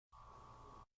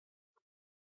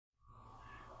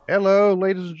Hello,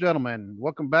 ladies and gentlemen.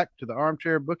 Welcome back to the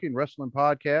Armchair Booking Wrestling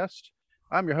Podcast.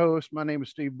 I'm your host. My name is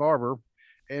Steve Barber,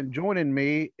 and joining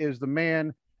me is the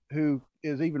man who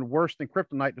is even worse than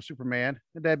Kryptonite to Superman,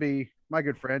 and that'd be my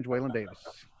good friend, Waylon Davis.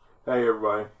 Hey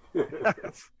everybody.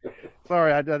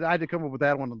 Sorry, I had to come up with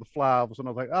that one on the fly. All of a sudden,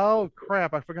 I was like, oh,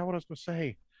 crap, I forgot what I was going to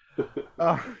say.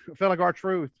 It felt like our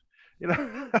truth, you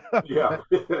know. Yeah.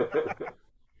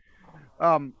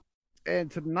 um, and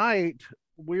tonight,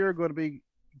 we are going to be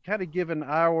kind of giving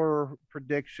our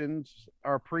predictions,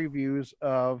 our previews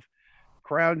of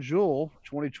Crown Jewel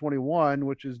 2021,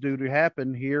 which is due to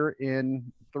happen here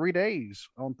in 3 days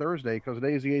on Thursday, because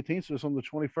today is the 18th, so it's on the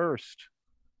 21st.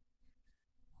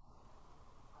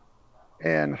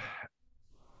 And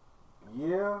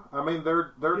Yeah, I mean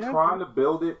they're yeah, trying to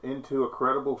build it into a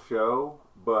credible show,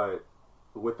 but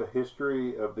with the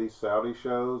history of these Saudi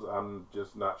shows, I'm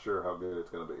just not sure how good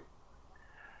it's going to be.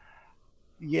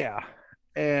 yeah.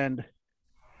 And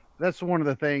that's one of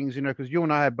the things, because you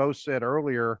and I had both said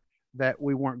earlier that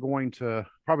we weren't going to,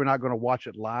 probably not going to watch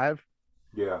it live,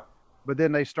 Yeah. but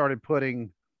then they started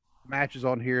putting matches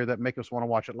on here that make us want to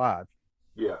watch it live.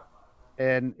 Yeah.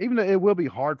 And even though it will be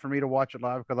hard for me to watch it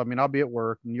live, because I mean, I'll be at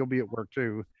work and you'll be at work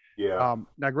too. Yeah.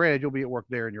 Now, granted, you'll be at work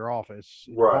there in your office,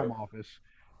 in your home Right. office.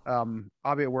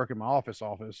 I'll be at work in my office,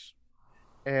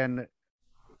 and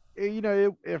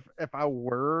if I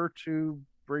were to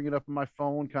bring it up on my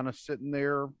phone, kind of sitting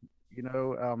there, you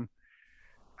know, um,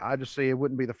 I just say it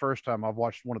wouldn't be the first time I've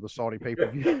watched one of the Saudi pay per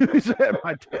views at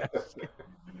my desk. In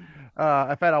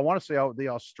fact, I want to say the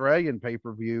Australian pay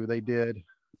per view they did.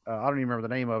 I don't even remember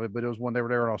the name of it, but it was when they were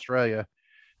there in Australia.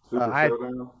 Super I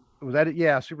Showdown. Was that it?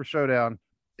 Yeah, Super Showdown.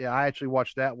 Yeah, I actually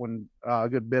watched that one, a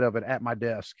good bit of it at my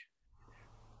desk.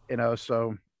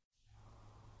 So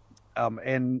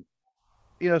and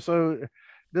so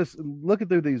just looking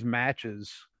through these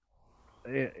matches,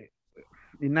 it,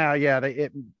 now yeah,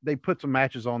 they put some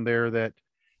matches on there that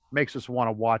makes us want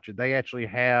to watch it. They actually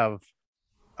have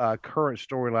current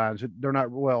storylines. They're not,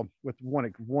 well, with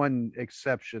one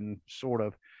exception, sort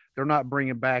of. They're not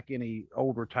bringing back any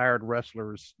old retired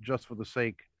wrestlers just for the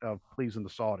sake of pleasing the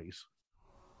Saudis.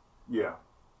 Yeah.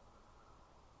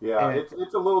 Yeah, And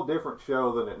it's a little different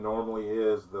show than it normally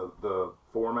is, the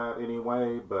format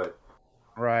anyway, but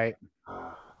right,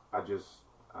 uh, I just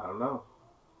I don't know.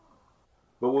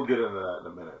 But we'll get into that in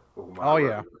a minute with my oh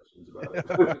yeah. reservations about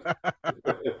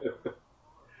it.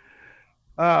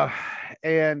 uh,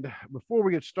 and before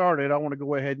we get started, I want to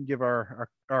go ahead and give our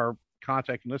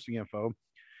contact and listing info.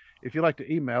 If you'd like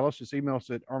to email us, just email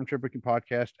us at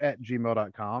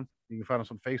armchairbookingpodcast@gmail.com. You can find us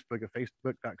on Facebook at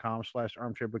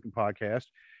facebook.com/armchairbookingpodcast.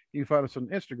 You can find us on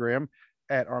Instagram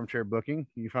at armchairbooking.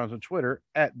 You can find us on Twitter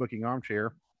at bookingarmchair.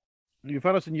 You can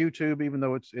find us on YouTube, even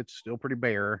though it's still pretty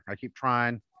bare. I keep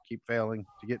trying, keep failing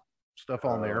to get stuff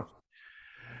on uh, there.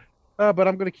 But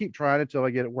I'm going to keep trying until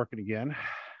I get it working again.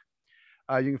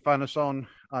 You can find us on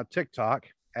TikTok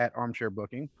at Armchair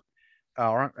Booking.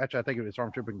 Actually, I think it's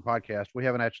Armchair Booking Podcast. We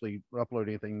haven't actually uploaded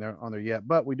anything there on there yet,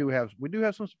 but we do have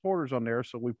some supporters on there,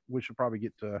 so we should probably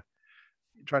get to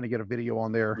trying to get a video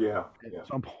on there yeah, at yeah,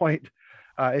 some point.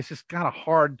 It's just kind of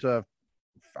hard to.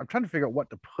 I'm trying to figure out what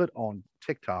to put on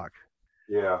TikTok.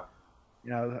 yeah.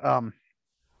 You know, um,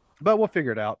 but we'll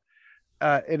figure it out.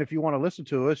 And if you want to listen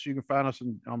to us, you can find us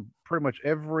on pretty much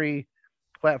every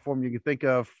platform you can think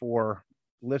of for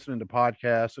listening to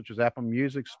podcasts, such as Apple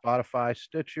Music, Spotify,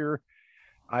 Stitcher,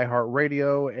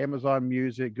 iHeartRadio, Amazon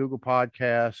Music, Google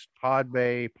Podcasts,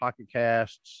 Podbay, Pocket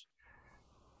Casts,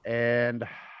 and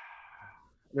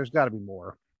there's got to be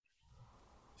more.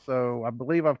 So I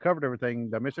believe I've covered everything.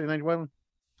 Did I miss anything, Waylon?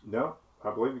 No,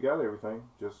 I believe you got everything.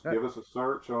 Just Uh, give us a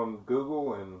search on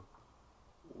Google, and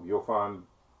you'll find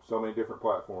so many different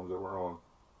platforms that we're on.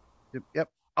 Yep, yep.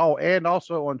 Oh, and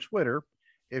also on Twitter,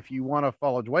 if you want to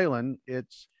follow Dwaylen,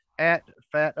 it's at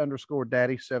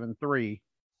fat_daddy73.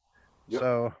 Yep.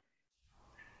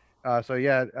 So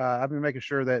yeah, I've been making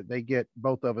sure that they get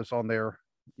both of us on there.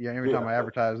 Yeah, every time Yeah. I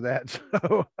advertise that.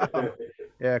 So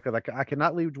yeah, because I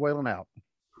cannot leave Dwaylen out.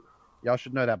 Y'all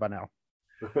should know that by now.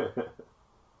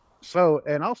 So,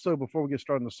 and also before we get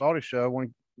started on the Saudi show, I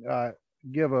want to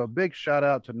give a big shout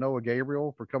out to Noah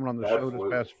Gabriel for coming on the show this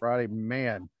Absolutely. past Friday.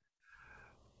 Man,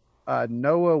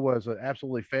 Noah was an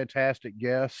absolutely fantastic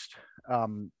guest.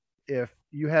 If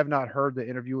you have not heard the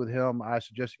interview with him, I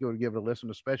suggest you go to give it a listen,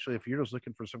 especially if you're just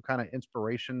looking for some kind of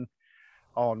inspiration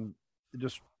on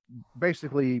just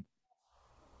basically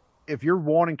if you're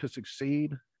wanting to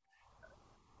succeed,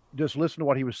 just listen to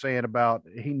what he was saying about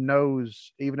he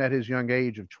knows even at his young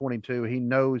age of 22, he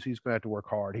knows he's going to have to work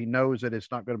hard. He knows that it's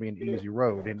not going to be an easy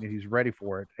road and he's ready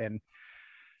for it. And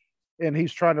and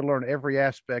he's trying to learn every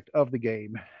aspect of the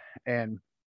game. And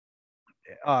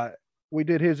uh, we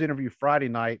did his interview Friday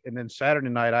night, and then Saturday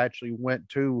night I actually went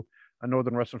to a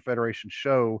Northern Wrestling Federation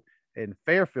show in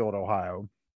Fairfield, Ohio,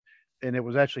 and it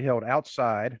was actually held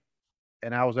outside.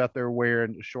 And I was out there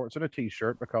wearing shorts and a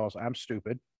t-shirt because I'm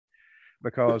stupid.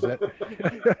 Because that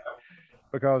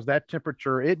because that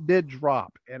temperature, it did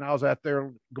drop, and I was out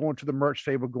there going to the merch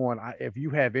table going, if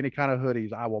you have any kind of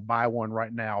hoodies, I will buy one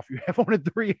right now if you have one in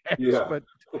 3X. Yeah.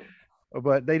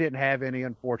 But they didn't have any,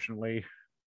 unfortunately.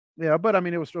 Yeah, but I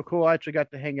mean, it was still cool. I actually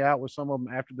got to hang out with some of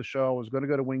them after the show. I was going to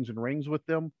go to Wings and Rings with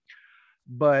them,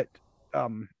 but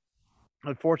um,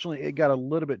 unfortunately, it got a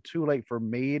little bit too late for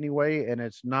me anyway. And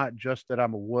it's not just that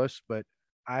I'm a wuss, but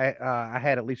I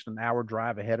had at least an hour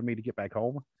drive ahead of me to get back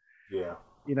home. Yeah.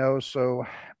 So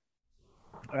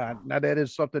now that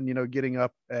is something, getting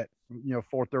up at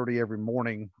 4:30 every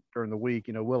morning during the week,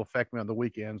 will affect me on the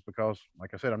weekends because,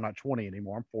 like I said, I'm not 20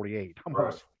 anymore. I'm 48.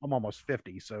 I'm almost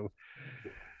 50. So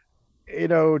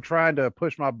trying to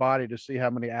push my body to see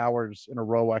how many hours in a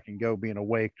row I can go being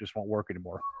awake just won't work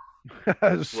anymore.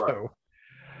 So,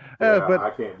 but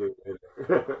I can't do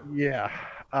it. yeah,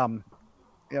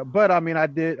 yeah, but I mean, I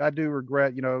do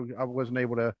regret, I wasn't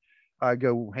able to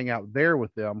go hang out there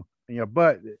with them,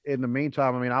 but in the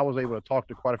meantime, I mean, I was able to talk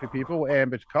to quite a few people,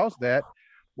 and because of that,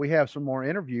 we have some more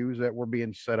interviews that were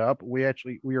being set up. We're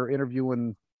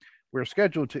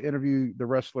scheduled to interview the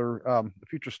wrestler, the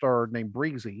future star named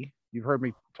Breezy. You've heard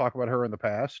me talk about her in the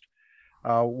past.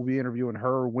 We'll be interviewing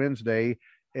her Wednesday,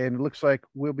 and it looks like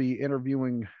we'll be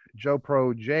interviewing Joe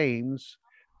Pro James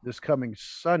this coming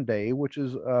Sunday, which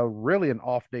is really an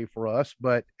off day for us,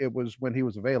 but it was when he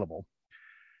was available.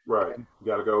 Right. You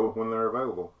got to go when they're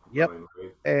available. Yep.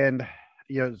 And,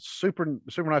 super,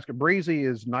 super nice. Breezy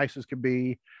is nice as can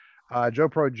be. Joe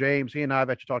Pro James, he and I have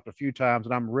actually talked a few times,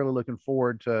 and I'm really looking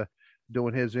forward to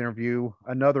doing his interview.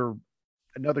 Another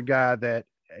guy that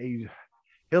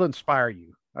he'll inspire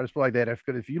you. I just feel like that.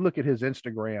 If you look at his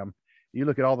Instagram, you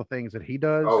look at all the things that he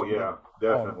does. Oh yeah,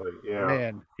 definitely. Yeah,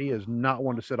 man, he is not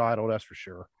one to sit idle. That's for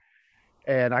sure.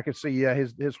 And I can see,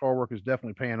 his hard work is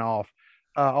definitely paying off.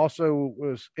 Also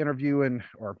was trying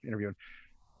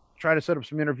to set up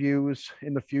some interviews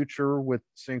in the future with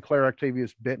Sinclair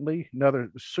Octavius Bentley, another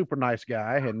super nice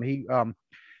guy, and he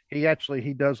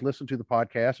does listen to the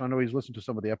podcast. I know he's listened to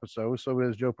some of the episodes. So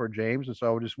does Joe Per James, and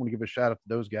so I just want to give a shout out to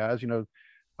those guys.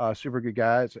 Super good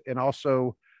guys, and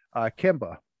also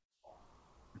Kimba.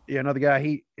 Yeah, another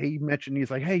guy. He mentioned, he's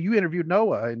like, "Hey, you interviewed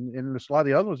Noah," and a lot of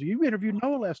the other ones. You interviewed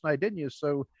Noah last night, didn't you?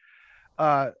 So,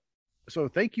 so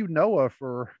thank you, Noah,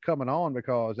 for coming on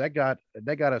because that got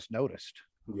us noticed.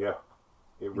 Yeah,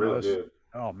 it really did.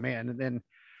 Oh man,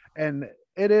 and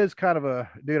it is kind of a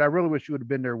dude. I really wish you would have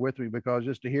been there with me because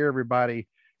just to hear everybody,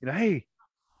 hey,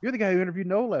 you're the guy who interviewed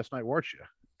Noah last night, weren't you?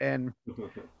 And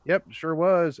yep, sure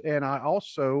was. And I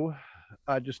also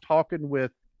just talking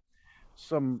with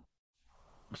some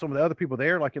of the other people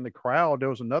there, like in the crowd, there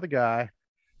was another guy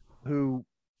who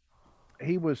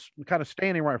he was kind of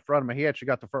standing right in front of me. He actually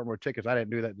got the front row tickets. I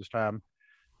didn't do that this time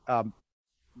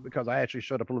because I actually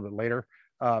showed up a little bit later.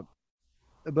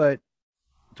 But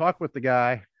talk with the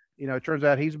guy, it turns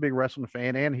out he's a big wrestling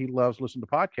fan and he loves listening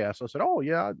to podcasts. So I said, "Oh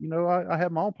yeah, I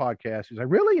have my own podcast." He's like,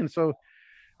 "Really?" And so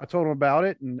I told him about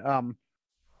it, and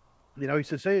he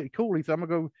said, "Say cool." He said, I'm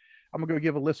gonna go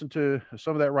give a listen to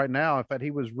some of that right now. In fact,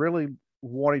 he was really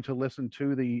wanting to listen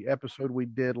to the episode we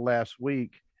did last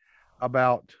week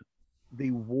about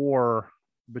the war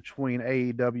between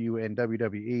AEW and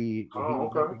WWE.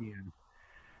 Oh,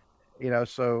 okay.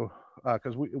 So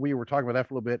because we were talking about that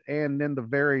for a little bit, and then the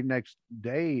very next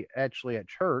day, actually at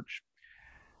church,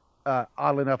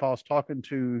 oddly enough, I was talking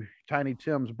to Tiny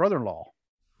Tim's brother-in-law,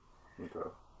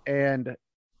 and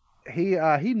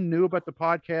he knew about the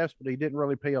podcast, but he didn't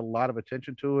really pay a lot of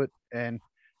attention to it, and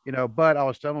but I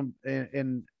was telling him,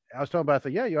 and I was telling him about, I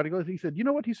said, "Yeah, you ought to go." He said, "You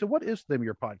know what?" He said, "What is the name of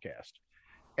your podcast?"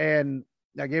 And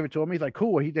I gave it to him. He's like,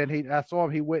 "Cool." I saw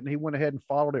him. He went ahead and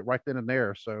followed it right then and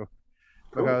there. So,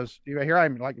 cool. Because here I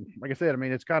am, like I said, I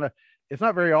mean, it's not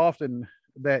very often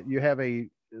that you have a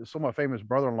somewhat famous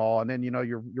brother-in-law, and then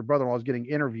your brother-in-law is getting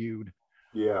interviewed.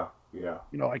 Yeah.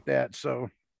 Like that.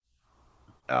 So,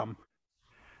 but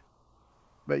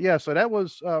yeah, so that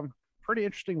was pretty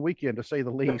interesting weekend to say the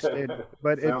least.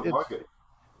 But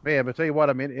man, but tell you what,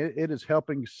 I mean, it is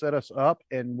helping set us up,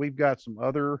 and we've got some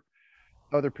other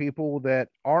people that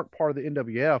aren't part of the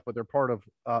NWF, but they're part of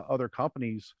other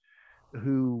companies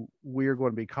who we're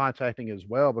going to be contacting as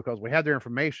well because we have their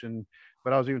information.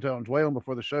 But I was even telling Dwayne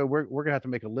before the show, we're going to have to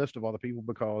make a list of all the people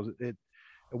because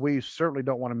we certainly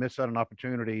don't want to miss out an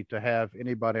opportunity to have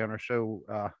anybody on our show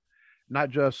not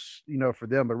just for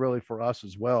them, but really for us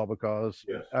as well. Because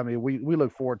Yes. I mean, we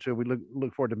look forward to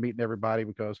look forward to meeting everybody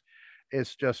because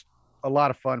it's just a lot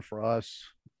of fun for us,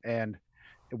 and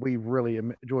we really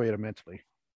enjoy it immensely.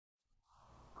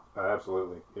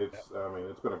 Absolutely. I mean,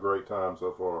 it's been a great time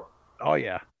so far. Oh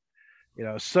yeah,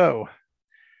 so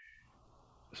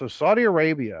Saudi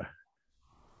Arabia,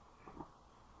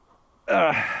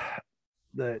 uh,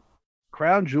 the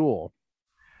crown jewel.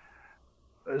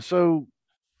 So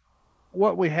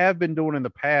what we have been doing in the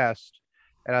past,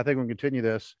 and I think we'll continue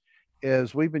this,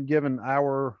 is we've been given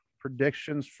our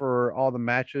predictions for all the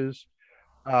matches.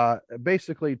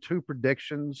 Basically, two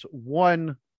predictions: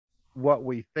 one, what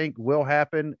we think will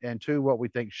happen, and two, what we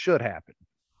think should happen.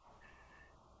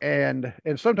 And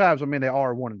sometimes, I mean, they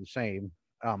are one and the same,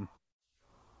 um,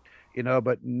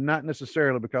 but not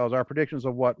necessarily, because our predictions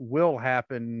of what will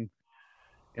happen,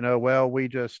 well, we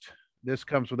just this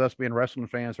comes with us being wrestling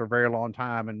fans for a very long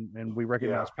time, and we Yeah.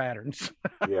 recognize patterns.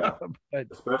 Yeah. But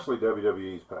Especially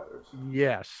WWE's patterns.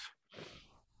 yes,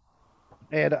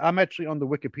 and I'm actually on the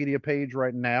Wikipedia page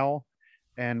right now,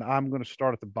 and I'm going to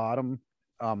start at the bottom,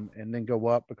 and then go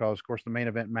up, because, of course, the main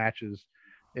event matches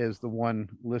is the one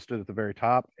listed at the very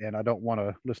top, and I don't want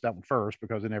to list that one first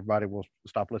because then everybody will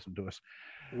stop listening to us.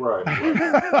 Right,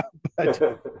 right. But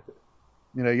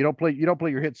you don't play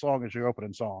your hit song as your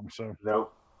opening song. So,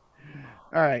 Nope.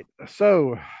 all right.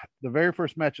 So the very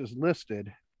first match is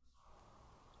listed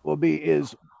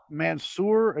is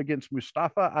Mansoor against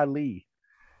Mustafa Ali.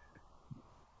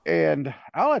 And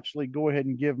I'll actually go ahead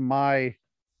and give my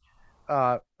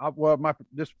my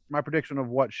prediction of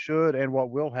what should and what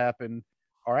will happen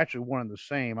are actually one and the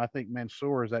same. I think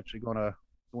Mansoor is actually going to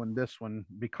win this one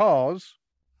because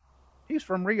he's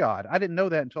from Riyadh. I didn't know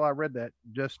that until I read that.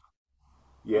 Just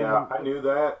Yeah, I knew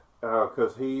that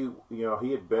because he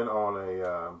had been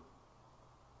on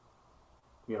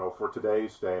for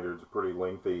today's standards, a pretty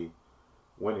lengthy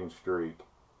winning streak,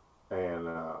 and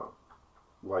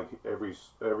like every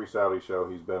Saudi show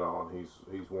he's been on,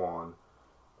 he's won,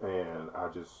 and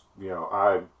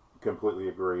I completely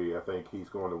agree. I think he's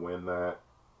going to win that.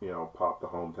 Pop the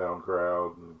hometown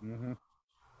crowd, and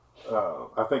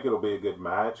I think it'll be a good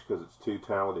match because it's two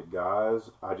talented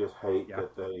guys. I just hate yeah,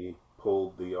 that they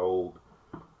pulled the old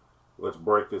 "let's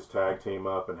break this tag team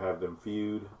up and have them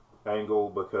feud" angle,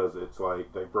 because it's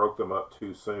like they broke them up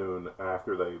too soon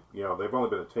after they've only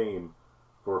been a team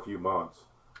for a few months,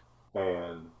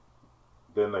 and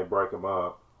then they break them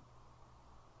up.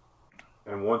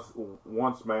 And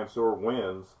once Mansoor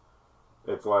wins,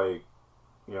 it's like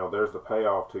there's the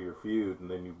payoff to your feud, and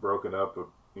then you've broken up a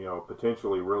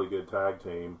potentially really good tag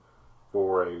team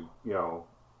for a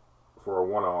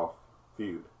one-off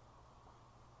feud.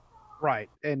 right.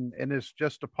 And it's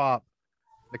just to pop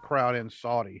the crowd in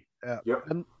Saudi, Yep.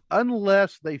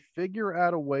 unless they figure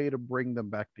out a way to bring them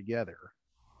back together.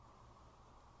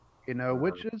 Uh,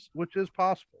 Which is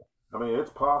possible. I mean,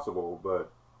 it's possible,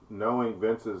 but knowing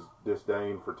Vince's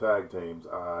disdain for tag teams,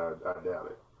 I doubt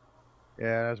it.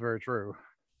 Yeah, that's very true.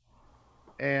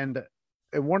 And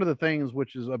one of the things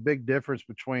which is a big difference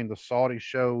between the Saudi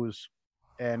shows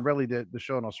and really the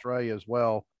show in Australia as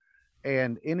well,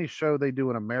 and any show they do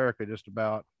in America, just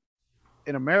about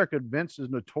in America, Vince is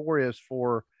notorious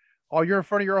for, oh, you're in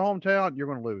front of your hometown, you're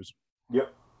going to lose.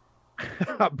 Yep.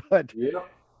 But Yep.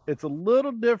 it's a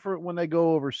little different when they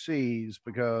go overseas,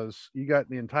 because you got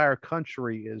the entire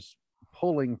country is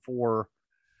pulling for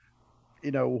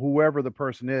whoever the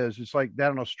person is. It's like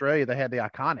that in Australia, they had the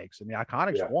Iconics, and the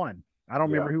Iconics Yeah. won. I don't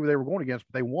Yeah. remember who they were going against,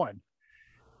 but they won.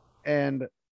 And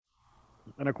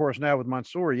of course, now with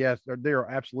Mansoor, yes, they're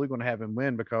absolutely going to have him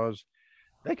win, because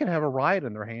they can have a riot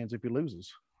in their hands if he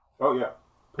loses. Oh yeah.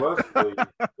 Plus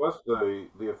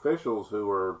the officials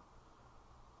who are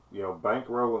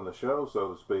bankrolling the show,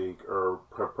 so to speak, or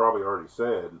have probably already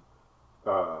said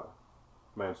uh,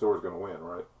 Mansoor's going to win,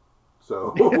 right?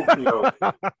 So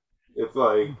it's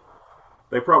like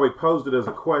they probably posed it as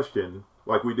a question,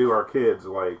 like we do our kids,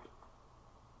 like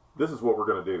this is what we're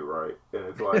going to do, right? And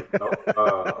it's like,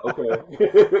 oh,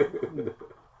 okay.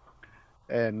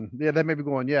 And yeah, they may be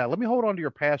going, yeah, let me hold on to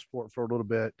your passport for a little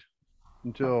bit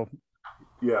until,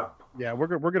 Yeah. yeah, we're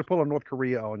gonna pull a North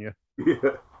Korea on you.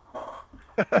 Yeah.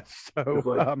 So It's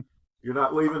like you're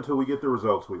not leaving until we get the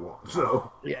results we want. So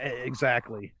yeah,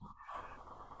 exactly.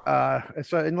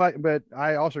 So and but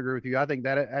I also agree with you. I think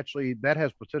that actually that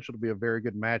has potential to be a very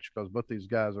good match, because both these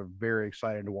guys are very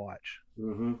exciting to watch.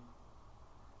 mm-hmm.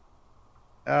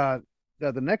 Uh,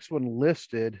 the next one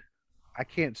listed, I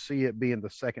can't see it being the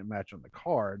second match on the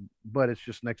card, but it's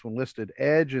just next one listed: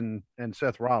 Edge and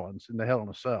Seth Rollins in the Hell in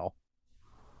a Cell.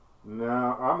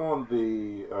 Now I'm on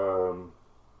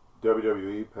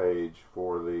WWE page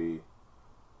for the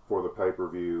pay per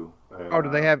view, Oh, and do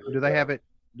they have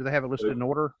it listed they, in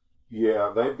order?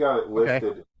 yeah, they've got it Okay.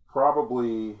 listed.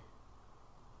 Probably,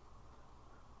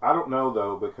 I don't know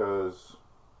though because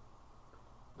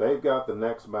they've got the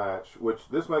next match, which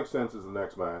this makes sense as the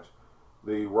next match.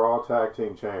 The Raw Tag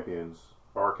Team Champions,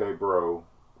 RK Bro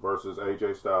versus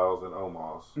AJ Styles and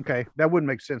Omos. Okay. That wouldn't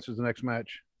make sense as the next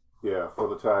match. Yeah, for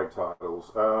the tag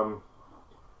titles.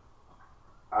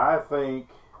 I think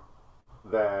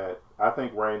I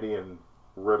think Randy and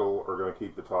Riddle are going to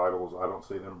keep the titles. I don't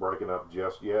see them breaking up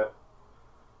just yet.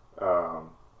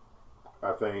 Um,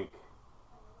 I think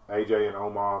AJ and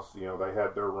Omos, they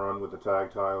had their run with the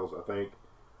tag titles. I think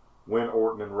when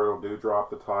Orton and Riddle do drop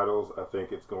the titles, I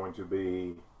think it's going to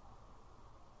be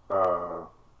uh,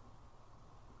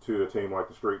 to a team like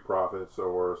the Street Profits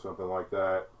or something like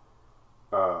that.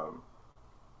 Um,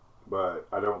 but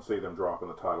I don't see them dropping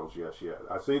the titles just yet.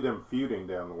 I see them feuding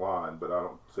down the line, but I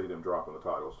don't see them dropping the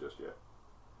titles just yet.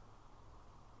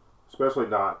 Especially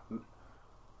not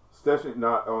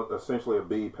on essentially a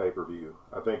B pay per view.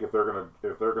 I think if they're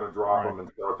gonna drop Right. them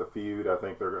and start the feud, I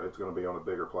think it's gonna be on a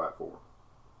bigger platform.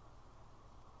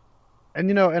 And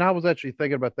and I was actually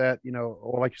thinking about that,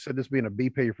 or like you said, this being a B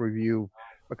pay review,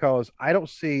 because I don't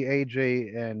see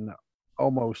AJ and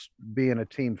almost being a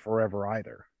team forever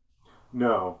either.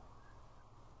 No,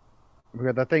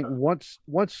 Because I think once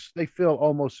they feel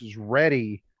almost is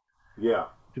ready yeah,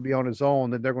 to be on his own,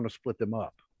 then they're going to split them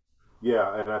up.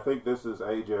 yeah, and I think this is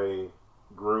AJ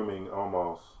grooming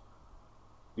almost.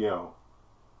 You know,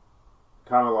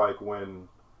 kind of like when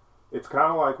it's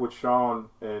kind of like with Shawn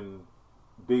and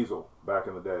Diesel back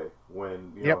in the day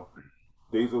when Yep.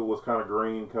 Diesel was kind of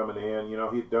green coming in.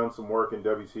 He'd done some work in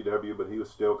WCW, but he was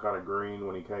still kind of green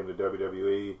when he came to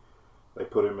WWE. They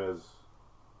put him as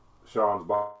Shawn's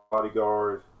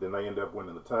bodyguard. Then they end up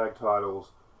winning the tag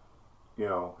titles.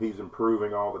 He's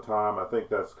improving all the time. I think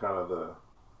that's kind of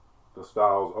the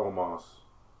Styles Omos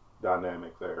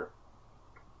dynamic there.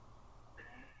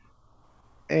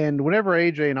 And whenever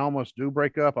AJ and Almost do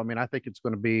break up, I mean, I think it's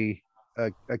going to be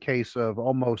a case of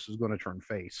Almost is going to turn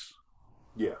face.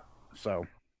 Yeah. So,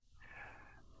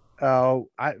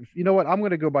 you know what? I'm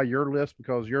going to go by your list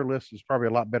because your list is probably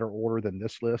a lot better order than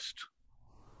this list.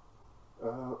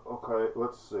 Okay,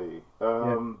 let's see.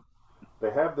 Yeah.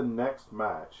 They have the next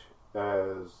match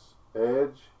as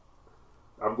Edge.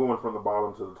 I'm going from the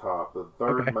bottom to the top. The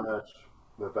third Okay. match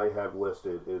that they have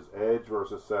listed is Edge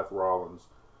versus Seth Rollins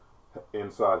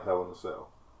inside Hell in a Cell.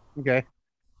 Okay.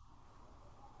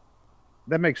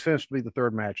 That makes sense to be the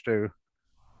third match too.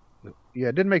 Yeah,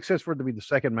 it didn't make sense for it to be the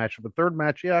second match, but the third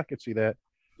match, yeah, I could see that.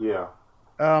 Yeah,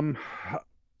 Um,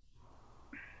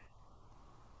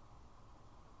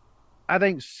 I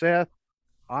think Seth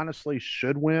honestly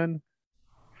should win,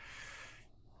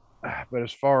 but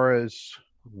as far as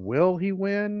will he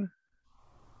win?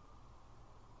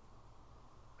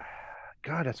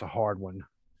 God, that's a hard one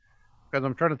because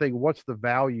I'm trying to think what's the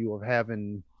value of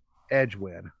having Edge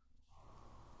win.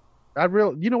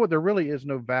 You know what? There really is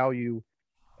no value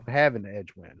in having Edge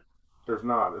win. there's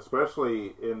not,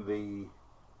 especially in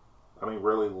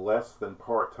really less than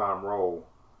part time role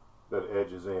that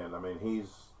Edge is in. I mean,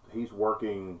 he's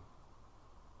working.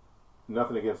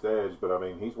 Nothing against Edge, but I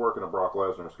mean, he's working a Brock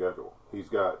Lesnar schedule.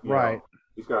 Right.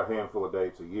 He's got a handful of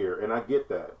dates a year, and I get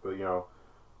that,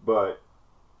 but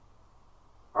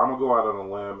I'm gonna go out on a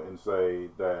limb and say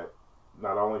that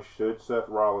not only should Seth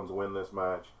Rollins win this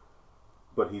match,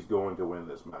 but he's going to win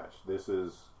this match. This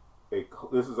is a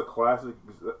classic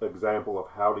example of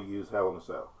how to use Hell in a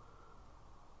Cell.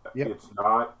 Yep.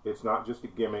 It's not just a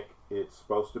gimmick. It's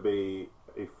supposed to be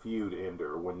a feud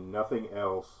ender when nothing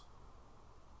else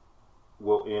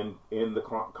will end the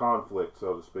conflict,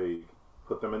 so to speak.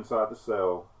 Put them inside the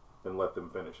cell and let them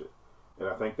finish it. And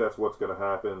I think that's what's going to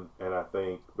happen. And I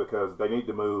think because they need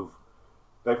to move,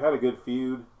 they've had a good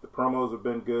feud. The promos have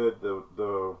been good.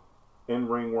 The in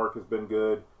ring work has been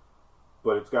good,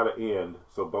 but it's got to end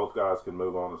so both guys can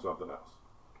move on to something else.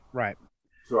 Right.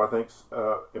 So I think,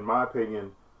 in my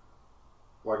opinion,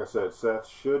 like I said, Seth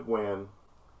should win,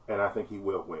 and I think he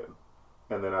will win.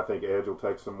 And then I think Edge will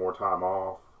take some more time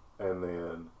off, and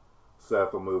then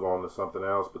Seth will move on to something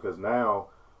else because now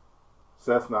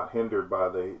Seth's not hindered by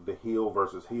the heel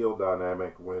versus heel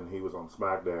dynamic when he was on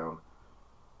SmackDown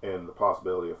and the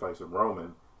possibility of facing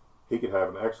Roman. He could have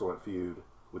an excellent feud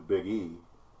with Big E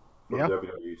for Yeah. the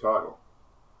WWE title.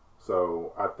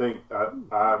 So I think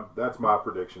that's my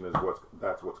prediction is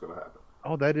that's what's going to happen.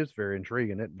 Oh, that is very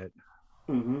intriguing, isn't it?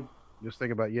 Mm-hmm. Just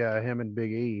think about, yeah, him and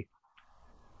Big E.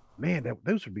 Man,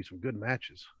 those would be some good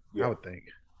matches, I Yeah, would think.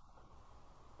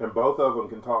 and both of them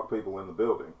can talk people in the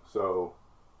building. So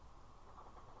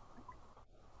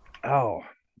Oh,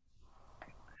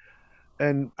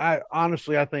 and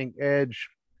I think Edge.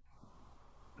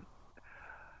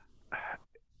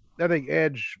 I think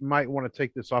Edge might want to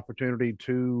take this opportunity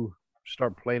to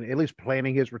start playing, at least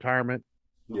planning his retirement.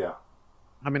 yeah,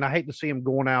 I mean, I hate to see him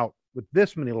going out with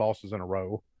this many losses in a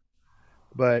row,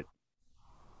 but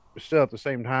still at the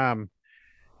same time,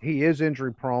 he is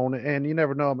injury prone, and you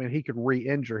never know. I mean, he could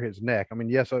re-injure his neck. I mean,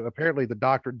 yes, apparently the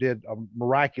doctor did a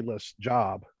miraculous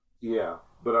job. yeah.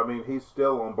 But I mean, he's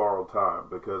still on borrowed time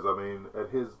because I mean, at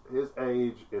his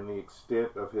age and the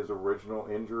extent of his original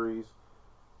injuries,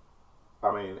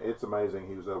 I mean, it's amazing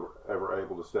he was ever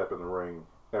able to step in the ring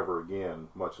ever again,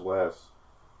 much less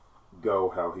go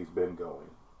how he's been going.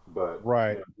 But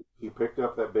you Right, know, he picked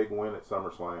up that big win at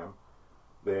SummerSlam.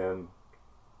 Then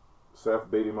Seth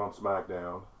beat him on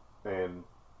SmackDown, and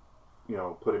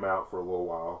put him out for a little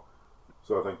while.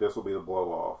 So I think this will be the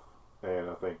blow off, and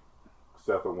I think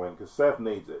Seth will win because Seth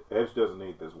needs it. Edge doesn't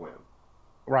need this win.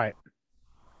 right.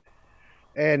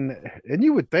 And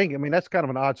you would think, I mean, that's kind of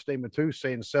an odd statement too,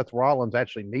 saying Seth Rollins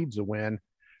actually needs a win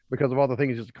because of all the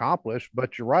things he's accomplished.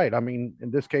 But you're right. I mean,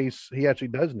 in this case, he actually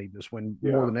does need this win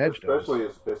more Yeah, than Edge does. especially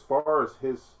as far as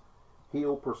his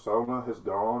heel persona has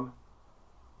gone,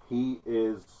 he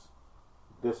is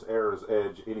this era's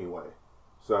Edge anyway.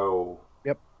 So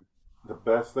Yep. the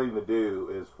best thing to do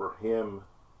is for him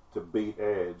to beat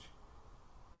Edge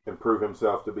and prove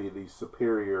himself to be the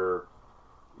superior,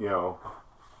 you know,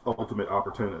 ultimate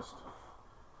opportunist.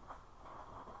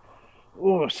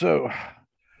 Oh, so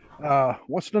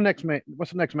what's the next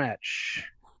match?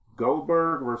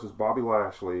 Goldberg versus Bobby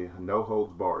Lashley, no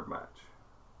holds barred match.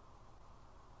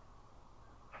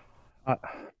 Uh,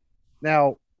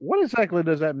 Now, what exactly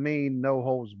does that mean? No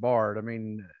holds barred. I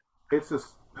mean, It's the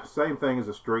same thing as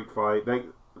a street fight. They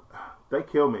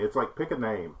kill me. It's like pick a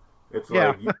name. It's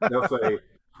yeah, like they'll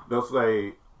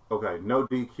say okay, no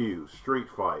DQ, street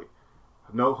fight,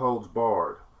 no holds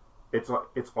barred. It's like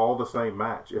it's all the same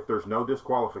match. If there's no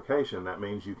disqualification, that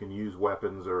means you can use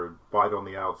weapons or fight on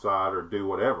the outside or do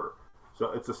whatever.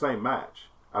 So it's the same match.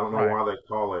 I don't know right. why they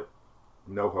call it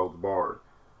no holds barred.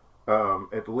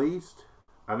 At least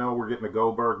I know we're getting a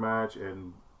Goldberg match,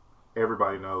 and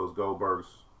everybody knows Goldberg's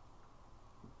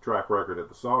track record at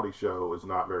the Saudi show is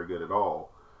not very good at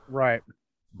all. Right.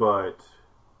 But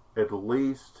at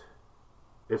least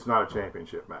it's not a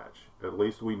championship match. At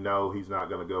least we know he's not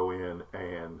going to go in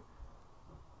and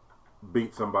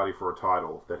beat somebody for a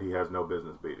title that he has no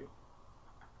business beating.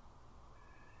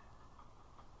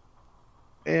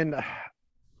 And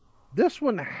this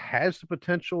one has the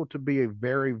potential to be a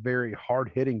very, very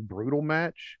hard hitting, brutal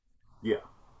match. Yeah.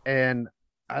 And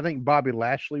I think Bobby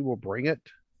Lashley will bring it.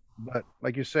 But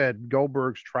like you said,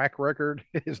 Goldberg's track record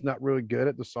is not really good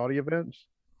at the Saudi events.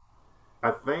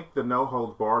 I think the no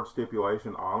holds barred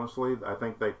stipulation, honestly, I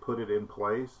think they put it in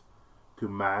place to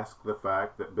mask the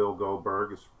fact that Bill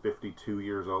Goldberg is 52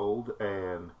 years old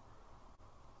and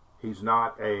he's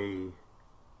not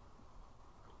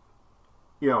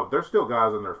there's still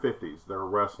guys in their 50s that are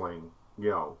wrestling,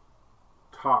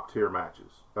 top tier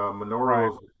matches.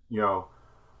 Right. Minoru's,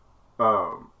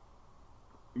 um,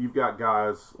 you've got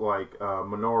guys like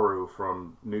Minoru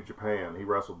from New Japan. He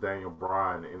wrestled Daniel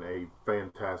Bryan in a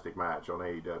fantastic match on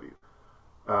AEW.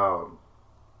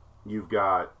 You've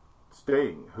got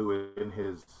Sting, who is in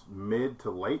his mid to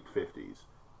late 50s,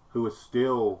 who is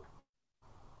still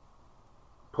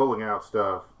pulling out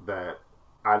stuff that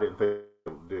I didn't think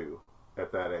he would do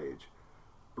at that age.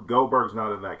 But Goldberg's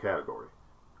not in that category.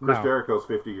 Chris No, Jericho's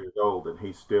 50 years old, and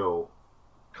he's still,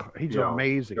 he's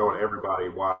amazing. showing everybody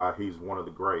why he's one of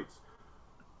the greats.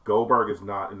 Goldberg is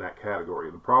not in that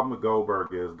category. The problem with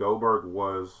Goldberg is Goldberg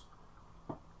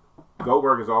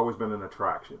has always been an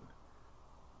attraction,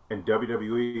 and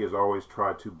WWE has always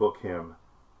tried to book him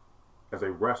as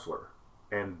a wrestler,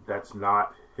 and that's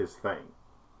not his thing.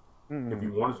 Mm,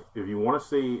 If you want to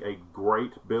see a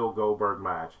great Bill Goldberg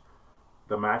match,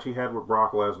 the match he had with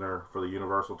Brock Lesnar for the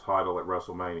Universal title at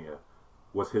WrestleMania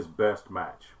was his best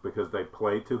match because they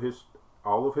played to his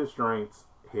all of his strengths,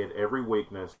 hid every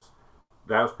weakness.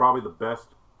 That was probably the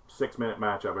best 6 minute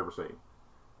match I've ever seen.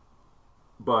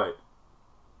 But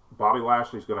Bobby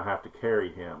Lashley's going to have to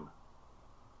carry him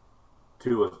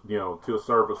to a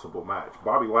serviceable match.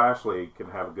 Bobby Lashley can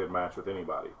have a good match with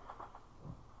anybody.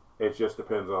 It just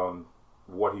depends on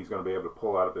what he's going to be able to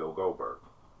pull out of Bill Goldberg.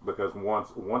 Because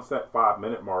once that 5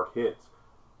 minute mark hits,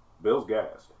 Bill's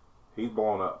gassed. He's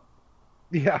blown up.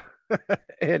 yeah,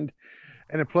 and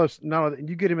and plus, no,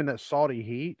 you get him in that salty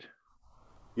heat,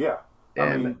 Yeah, I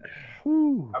and mean,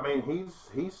 Whew. I mean,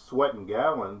 he's sweating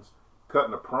gallons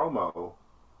cutting a promo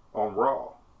on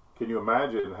Raw. Can you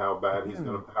imagine how bad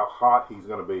how hot he's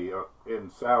gonna be in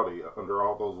Saudi under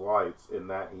all those lights in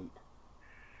that heat?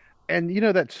 And you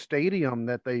know that stadium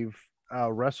that they've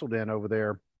wrestled in over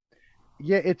there.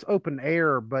 Yeah, it's open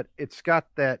air, but it's got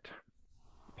that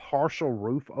partial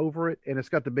roof over it, and it's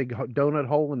got the big donut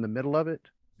hole in the middle of it.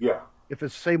 Yeah, If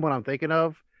it's the same one I'm thinking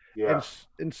of, yeah,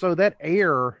 and so that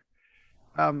air,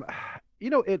 um,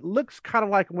 it looks kind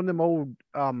of like one of them old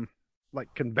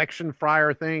like convection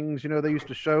fryer things. They used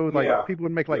to show like yeah, people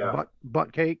would make like yeah,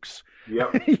 bunt cakes.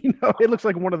 yep, It looks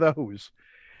like one of those.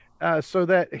 So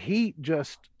that heat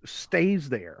just stays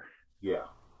there. yeah,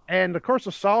 And of course,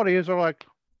 the Saudis are like,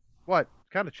 what?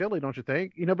 Kind of chilly, don't you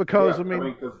think? yeah. Because I I mean,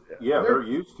 mean, yeah, they're they're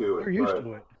used to they're it, used but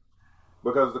to it,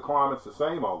 because the climate's the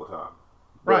same all the time.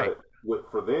 right? But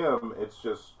for them, it's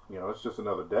just it's just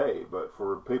another day. But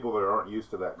for people that aren't used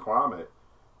to that climate,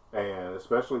 and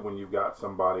especially when you've got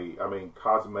somebody, I mean,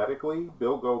 cosmetically,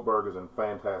 Bill Goldberg is in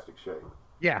fantastic shape,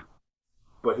 Yeah,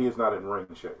 but he is not in ring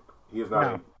shape. He is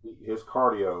not no, in his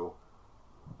cardio,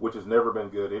 which has never been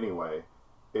good anyway,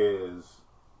 is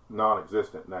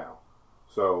non-existent now.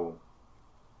 So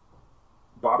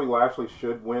Bobby Lashley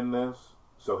should win this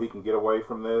so he can get away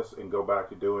from this and go back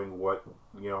to doing what,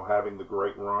 having the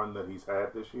great run that he's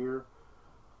had this year.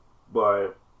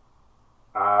 But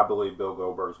I believe Bill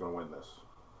Goldberg's going to win this.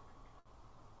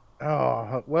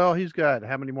 oh well, he's got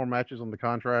how many more matches on the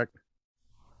contract?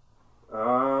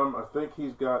 I think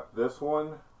he's got this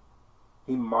one.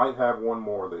 He might have one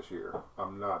more this year.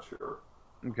 I'm not sure.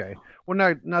 Okay,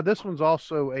 well now this one's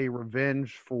also a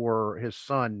revenge for his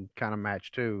son kind of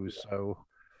match too. So,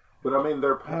 But I mean,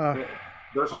 uh,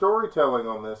 their storytelling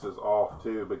on this is off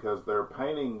too because they're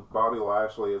painting Bobby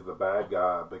Lashley as the bad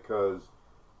guy because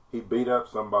he beat up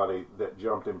somebody that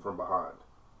jumped him from behind,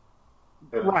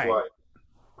 and it's right, like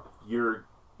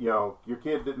your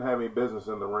kid didn't have any business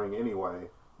in the ring anyway,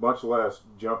 much less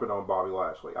jumping on Bobby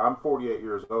Lashley. I'm 48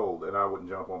 years old and I wouldn't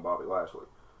jump on Bobby Lashley.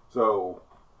 So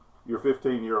your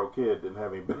 15-year-old kid didn't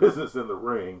have any business in the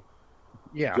ring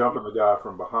yeah, jumping the guy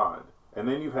from behind. And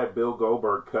then you've had Bill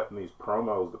Goldberg cutting these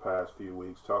promos the past few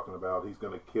weeks talking about he's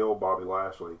going to kill Bobby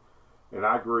Lashley. And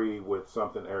I agree with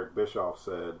something Eric Bischoff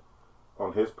said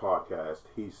on his podcast.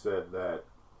 He said that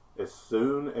as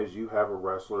soon as you have a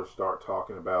wrestler start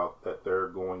talking about that they're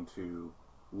going to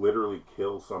literally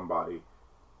kill somebody,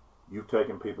 you've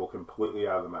taken people completely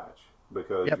out of the match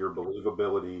because yep, your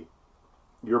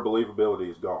believability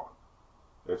is gone.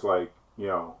 It's like,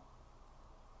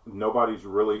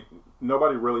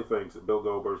 nobody really thinks that Bill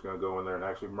Goldberg's going to go in there and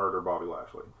actually murder Bobby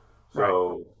Lashley. right.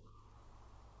 So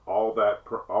all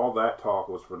that talk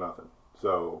was for nothing.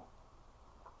 So,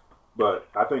 but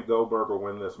I think Goldberg will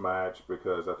win this match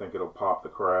because I think it'll pop the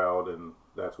crowd, and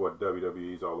that's what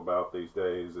WWE is all about these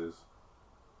days is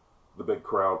the big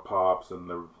crowd pops and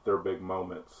their big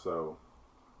moments. So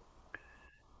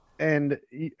And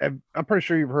I'm pretty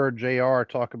sure you've heard Jr.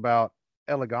 talk about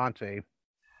Elegante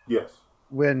yes,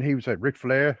 when he said, "Ric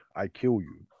Flair, I kill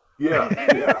you." yeah,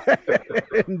 yeah,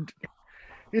 And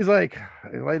he's like,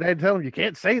 they tell him you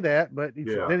can't say that, but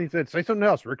yeah, then he said, "Say something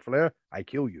else, Ric Flair, I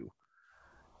kill you."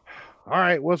 All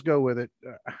right, let's go with it.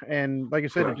 And like I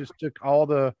said, it right. just took all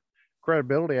the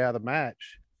credibility out of the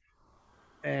match.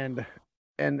 And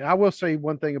I will say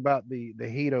one thing about the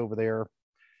heat over there,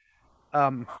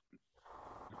 um,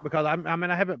 because I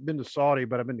mean I haven't been to Saudi,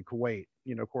 but I've been to Kuwait,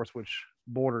 of course, which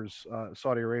borders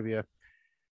Saudi Arabia.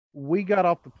 We got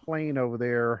off the plane over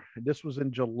there. This was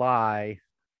in July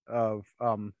of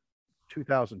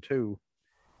 2002.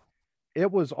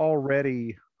 It was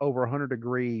already over 100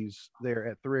 degrees there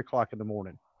at 3 o'clock in the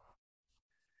morning.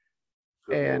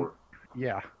 Good And lord.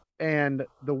 yeah, and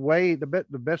the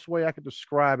best way I could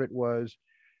describe it was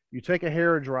you take a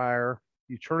hair dryer,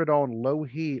 you turn it on low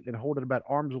heat and hold it about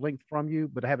arm's length from you,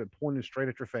 but have it pointed straight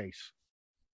at your face.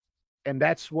 And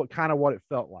that's what it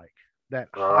felt like. That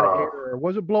hot Ah, air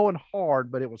wasn't blowing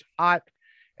hard, but it was hot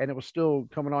and it was still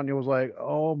coming on you. It was like,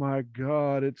 oh my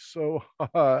God, it's so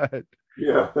hot.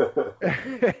 yeah,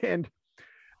 And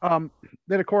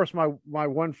then of course my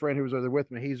one friend who was there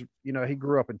with me, he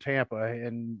grew up in Tampa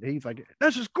and he's like,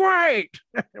 this is great.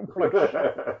 And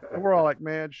we're all like,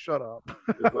 man, shut up.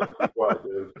 it's like quiet,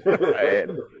 dude.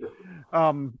 and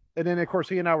and then of course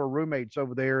he and I were roommates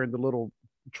over there in the little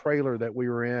trailer that we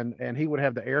were in, and he would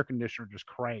have the air conditioner just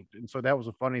cranked. And so that was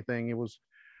a funny thing. It was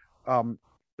um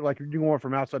like you're going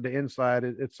from outside to inside.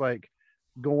 It's like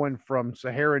going from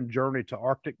Saharan journey to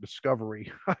Arctic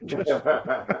discovery. Just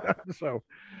so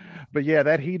But yeah,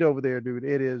 that heat over there, dude,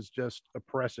 it is just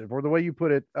oppressive. Or the way you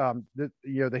put it,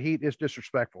 the heat is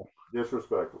disrespectful.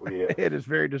 Disrespectful, yes. It is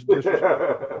very just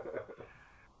disrespectful.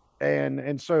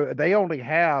 And so they only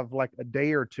have like a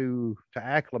day or two to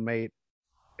acclimate,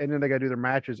 and then they got to do their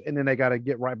matches, and then they got to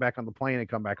get right back on the plane and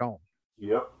come back home.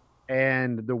 Yep.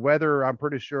 And the weather, I'm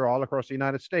pretty sure all across the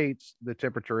United States, the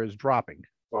temperature is dropping.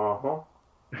 Uh-huh.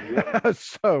 Yep.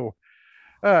 So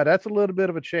that's a little bit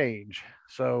of a change.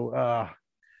 So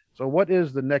what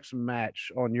is the next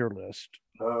match on your list?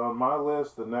 My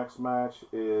list, the next match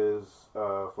is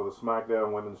for the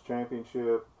SmackDown Women's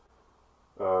Championship.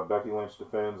 Becky Lynch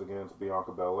defends against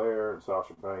Bianca Belair and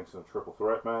Sasha Banks in a triple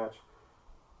threat match.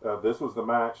 This was the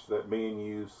match that me and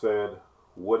you said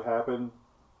would happen.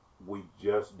 We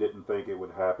just didn't think it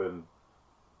would happen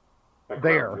at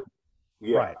There,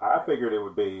 Yeah, right. I figured it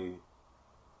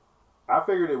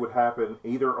would happen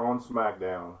either on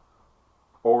SmackDown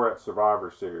or at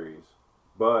Survivor Series,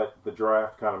 but the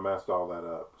draft kind of messed all that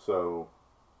up. So,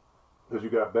 because you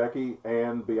got Becky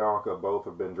and Bianca both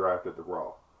have been drafted to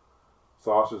Raw.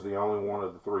 Sasha's the only one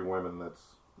of the three women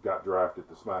that's got drafted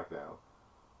to SmackDown.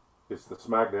 It's the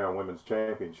SmackDown Women's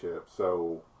Championship,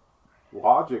 so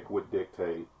logic would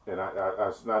dictate, and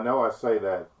I know I say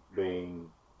that being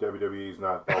WWE's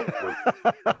not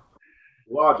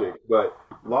logic, but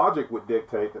logic would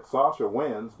dictate that Sasha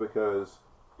wins because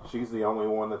she's the only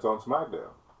one that's on SmackDown.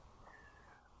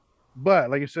 But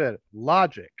like you said,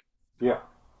 logic, Yeah,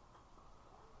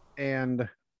 and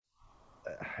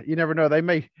you never know. They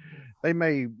may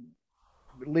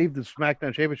leave the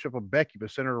SmackDown Championship on Becky,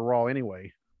 but send her to Raw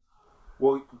anyway.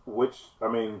 well, which I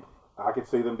mean, I could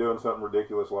see them doing something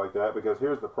ridiculous like that because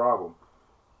here's the problem: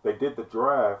 they did the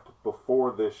draft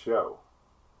before this show,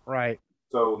 Right.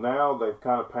 so now they've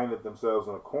kind of painted themselves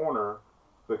in a corner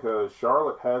because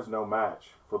Charlotte has no match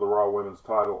for the Raw Women's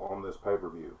title on this pay per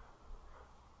view.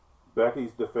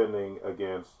 Becky's defending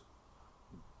against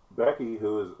Becky,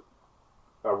 who is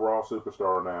a Raw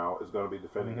superstar now, is going to be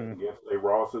defending against a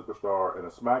Raw superstar and a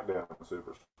SmackDown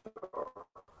superstar.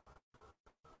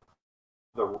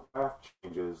 The draft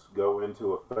changes go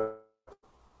into effect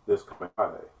this coming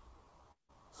Friday.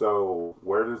 So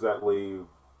where does that leave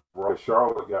Raw?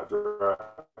 Charlotte got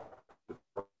drafted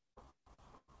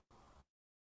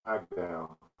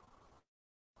SmackDown,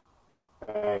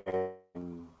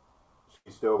 and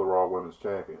she's still the Raw Women's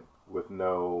Champion with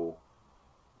no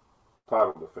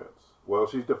title defense. Well,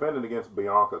 she's defending against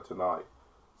Bianca tonight.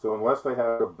 So unless they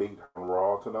have a beat on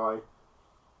Raw tonight,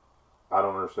 I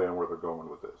don't understand where they're going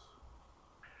with this.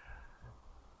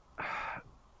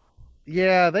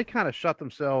 Yeah, they kind of shot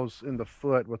themselves in the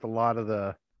foot with a lot of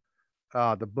the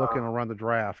booking around the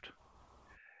draft.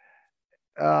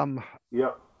 Um,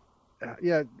 Yep.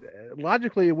 yeah,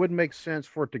 logically, it would make sense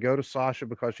for it to go to Sasha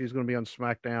because she's going to be on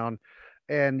SmackDown,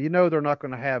 and they're not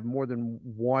going to have more than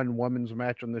one women's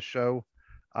match on this show,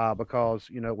 because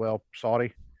well,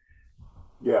 Saudi.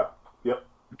 Yeah. Yep.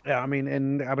 Yeah, I mean,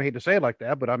 and I hate to say it like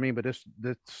that, but I mean, but That's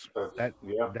that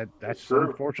yeah. It's that's true.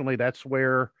 unfortunately that's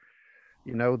where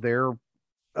their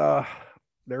uh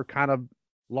their kind of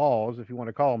laws, if you want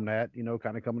to call them that,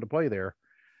 kind of come into play there.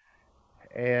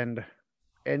 And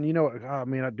I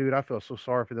mean, dude, I feel so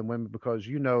sorry for them women because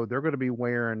they're going to be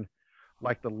wearing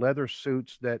like the leather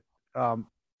suits that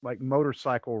like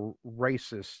motorcycle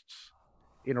racists,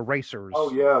 racers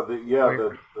Oh yeah.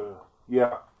 wear,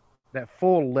 Yeah. that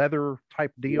full leather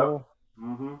type Yep. deal.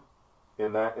 Mm-hmm.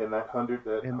 In that And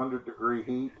 100-degree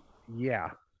heat. yeah,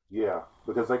 Yeah,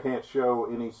 because they can't show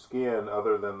any skin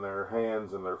other than their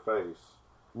hands and their face.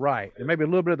 right, and maybe a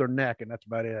little bit of their neck, and that's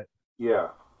about it. Yeah.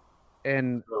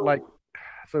 And like,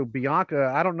 So so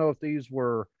Bianca, I don't know if these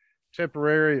were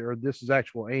temporary or this is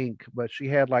actual ink, but she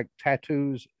had like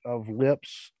tattoos of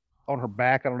lips on her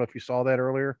back. I don't know if you saw that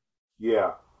earlier,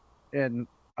 yeah. and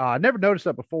I never noticed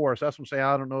that before. So that's what I'm saying.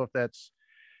 I don't know if that's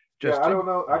Yeah, just I don't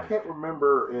know. I can't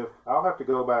remember if I'll have to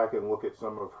go back and look at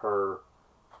some of her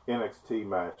NXT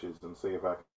matches and see if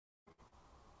that's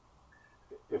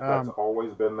um,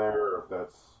 always been there or if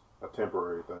that's a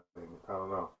temporary thing. I don't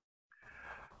know.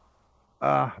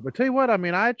 but tell you what, I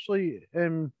mean, I actually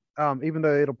am. Even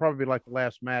though it'll probably be like the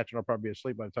last match, and I'll probably be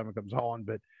asleep by the time it comes on,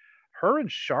 but her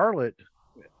and Charlotte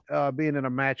being in a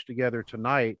match together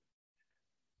tonight,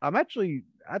 I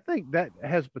think that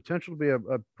has potential to be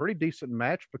a pretty decent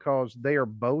match because they are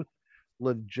both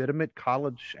legitimate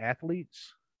college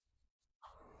athletes.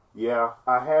 Yeah,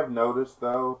 I have noticed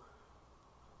though,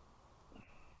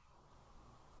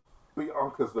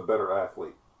 Bianca's the better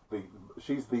athlete. The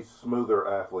She's the smoother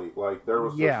athlete. Like there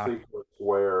was a Yeah, sequence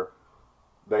where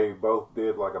they both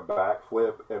did like a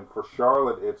backflip, and for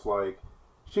Charlotte, it's like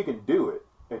she can do it,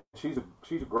 and she's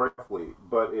a great athlete,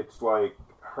 but it's like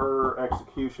her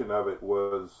execution of it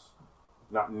was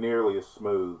not nearly as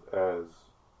smooth as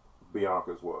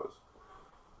Bianca's was.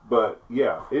 But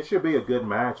yeah, it should be a good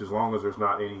match as long as there's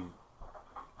not any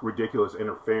ridiculous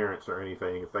interference or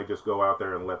anything. If they just go out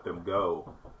there and let them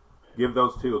go, give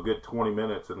those two a good 20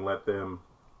 minutes and let them,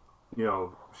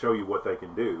 show you what they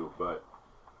can do. But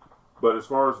as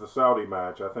far as the Saudi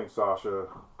match, I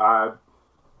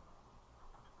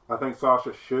I think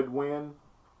Sasha should win,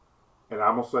 and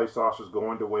I'm gonna say Sasha's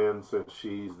going to win since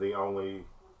she's the only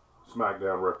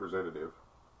SmackDown representative.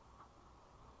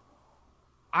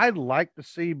 I'd like to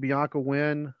see Bianca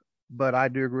win, but I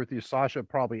do agree with you. Sasha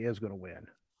probably is going to win.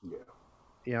 Yeah,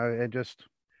 And just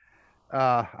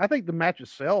I think the match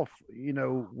itself,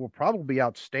 will probably be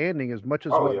outstanding as much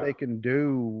as oh what yeah, they can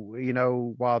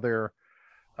do, while they're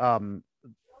um,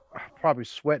 probably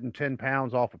sweating 10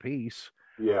 pounds off a piece.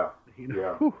 yeah,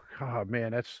 yeah, Whew, oh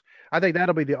man, I think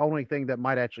that'll be the only thing that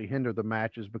might actually hinder the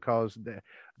matches because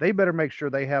they better make sure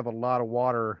they have a lot of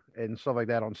water and stuff like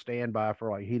that on standby for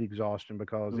like heat exhaustion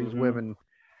because these hmm women,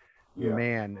 yeah,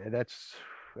 man, that's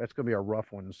gonna be a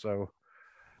rough one. So,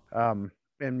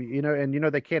 and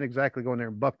they can't exactly go in there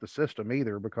and buck the system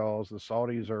either because the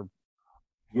Saudis are,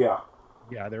 yeah,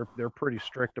 yeah, they're pretty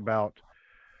strict about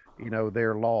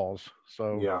their laws.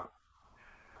 So, yeah.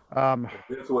 um,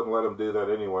 Vince wouldn't let him do that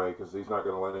anyway because he's not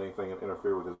going to let anything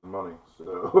interfere with his money.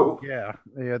 So yeah,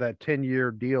 that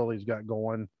 10-year deal he's got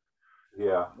going.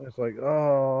 yeah, It's like,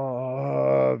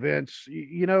 oh, Vince,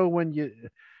 when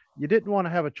you didn't want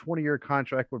to have a 20-year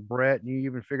contract with Brett, and you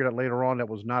even figured out later on that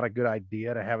was not a good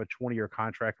idea to have a 20-year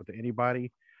contract with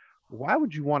anybody. Why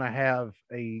would you want to have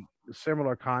a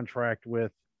similar contract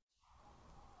with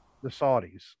the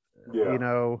Saudis? yeah,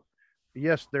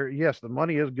 Yes, the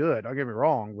money is good. Don't get me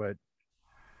wrong, but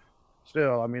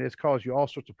still, I mean, it's caused you all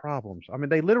sorts of problems. I mean,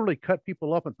 they literally cut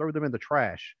people up and throw them in the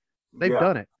trash. They've yeah,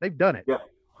 done it. They've done it. yeah.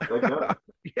 They've done it.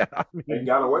 Yeah, I They mean,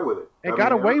 got away with it. they I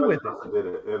got mean, away everybody with it. else did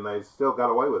it, and they still got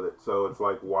away with it. So it's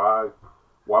like, why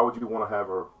would you want to have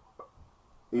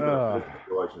even a Uh, business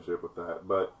relationship with that?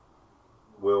 But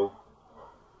we'll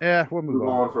yeah, we'll move move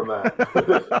on. on from that.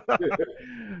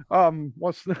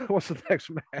 What's the next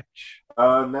match?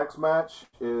 Next match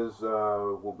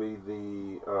will be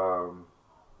the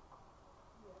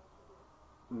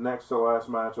next to last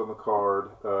match on the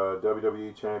card.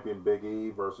 WWE Champion Big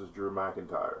E versus Drew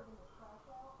McIntyre.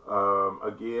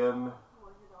 Again,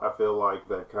 I feel like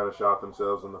they kind of shot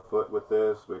themselves in the foot with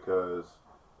this because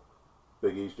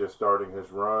Big E's just starting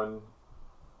his run.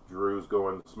 Drew's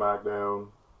going to SmackDown,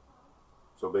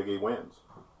 so Big E wins.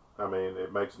 I mean,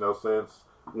 it makes no sense.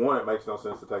 One, it makes no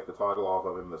sense to take the title off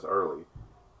of him this early.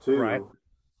 Right. Two,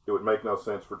 it would make no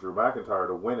sense for Drew McIntyre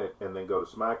to win it and then go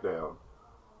to SmackDown.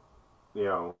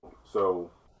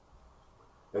 So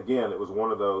again, it was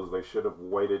one of those they should have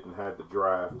waited and had the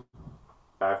draft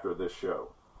after this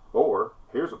show. Or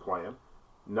here's a plan: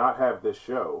 not have this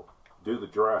show, do the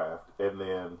draft, and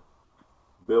then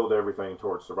build everything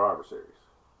towards Survivor Series.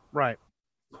 Right.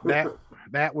 That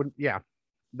that would yeah,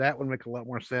 that would make a lot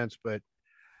more sense. But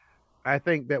I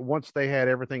think that once they had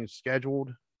everything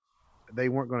scheduled, they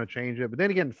weren't going to change it. But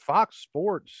then again, Fox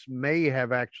Sports may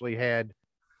have actually had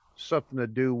something to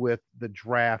do with the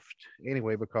draft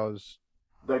anyway, because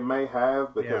They may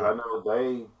have because yeah, I know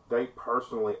they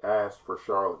personally asked for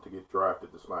Charlotte to get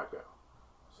drafted to SmackDown,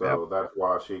 yep, so that's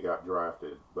why she got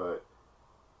drafted. But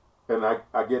and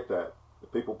I get that the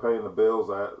people paying the bills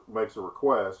that makes a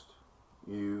request,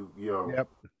 yep.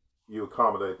 you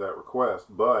accommodate that request.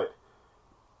 But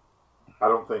I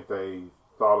don't think they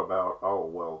thought about, oh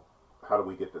well, how do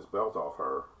we get this belt off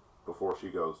her before she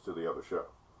goes to the other show.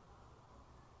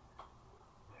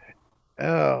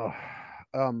 Oh,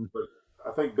 um, But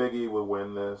I think Big E will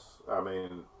win this. I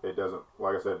mean, it doesn't,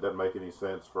 like I said, it doesn't make any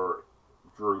sense for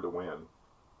Drew to win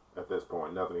at this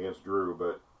point. Nothing against Drew,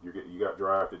 but you got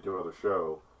drafted to another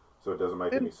show, so it doesn't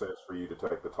make and any sense for you to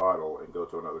take the title and go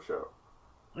to another show.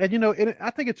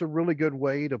 I think it's a really good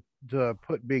way to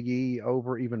put Big E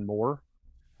over even more.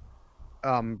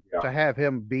 Yeah, To have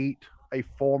him beat a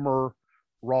former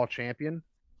Raw champion,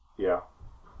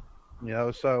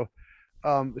 yeah, so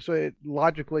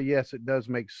logically, yes, it does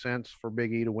make sense for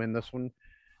Big E to win this one,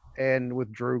 and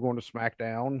with Drew going to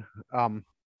SmackDown.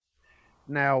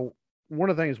 Now, one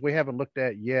of the things we haven't looked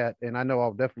at yet, and I know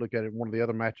I'll definitely look at it in one of the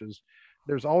other matches.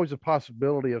 There's always a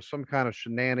possibility of some kind of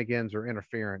shenanigans or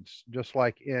interference, just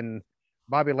like in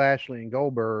Bobby Lashley and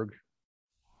Goldberg.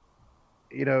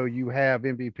 You have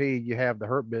MVP, you have the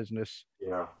Hurt Business.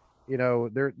 yeah,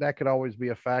 There that could always be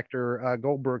a factor.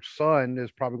 Goldberg's son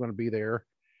is probably going to be there.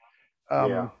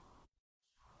 yeah, Um,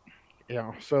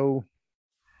 So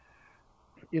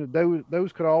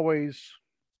those could always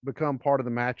become part of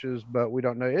the matches, but we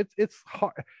don't know. It's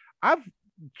hard. I've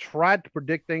tried to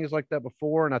predict things like that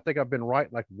before, and I think I've been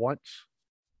right like once,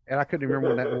 and I couldn't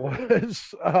remember when that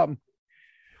was.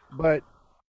 But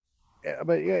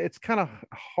but yeah, it's kind of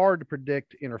hard to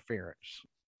predict interference.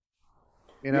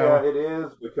 You Yeah, know, it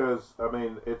is because I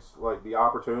mean it's like the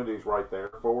opportunity's right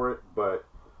there for it, but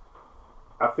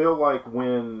I feel like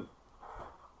when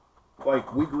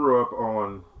like we grew up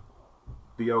on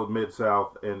the old Mid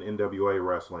South and NWA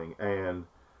wrestling, and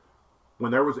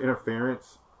when there was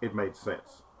interference, it made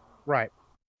sense. right,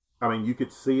 I mean, you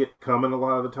could see it coming a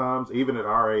lot of the times, even at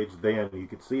our age. Then you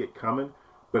could see it coming,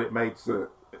 but it made sense.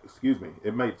 Excuse me,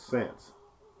 it made sense.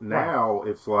 right. Now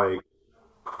it's like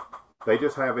they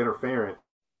just have interference.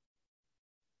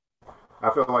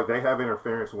 I feel like they have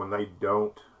interference when they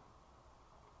don't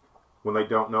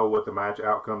know what the match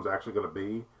outcome's actually going to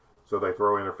be. So they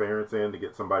throw interference in to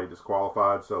get somebody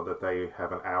disqualified so that they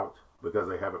have an out because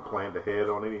they haven't planned ahead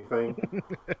on anything.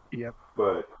 Yep.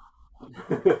 But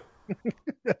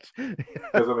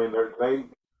because I mean they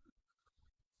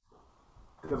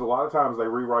because a lot of times they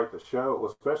rewrite the show,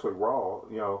 especially Raw.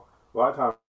 A lot of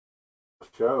times the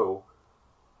show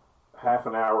half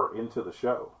an hour into the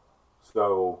show,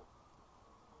 so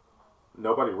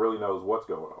nobody really knows what's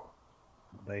going on.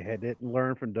 Didn't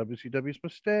learn from WCW's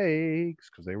mistakes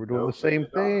because they were doing the Nope, they same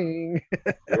did not. thing.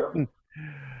 Yep.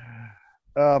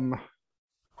 um,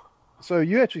 so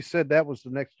you actually said that was the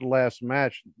next to last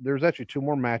match. There's actually two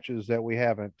more matches that we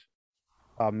haven't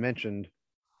mentioned.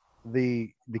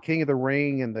 The King of the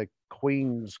Ring and the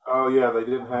Queen's. Oh yeah, they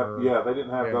didn't have. Or, Yeah, they didn't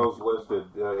have yeah. those listed.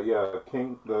 Yeah,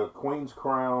 the Queen's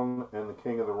Crown, and the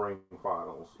King of the Ring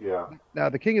finals. Yeah. Now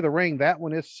the King of the Ring, that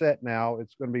one is set now.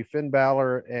 It's going to be Finn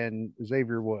Balor and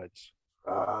Xavier Woods.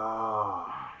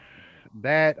 Ah.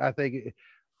 That I think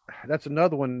that's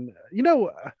another one.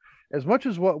 As much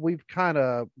as what we've kind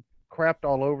of crapped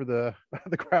all over the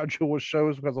the Crown Jewel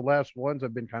shows because the last ones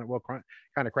have been kind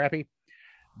of crappy.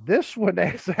 This one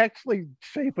is actually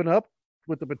shaping up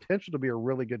with the potential to be a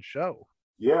really good show.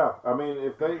 Yeah, I mean,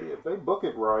 if they book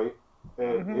it right,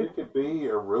 Mm-hmm. it could be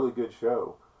a really good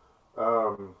show.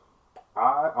 Um,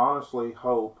 I honestly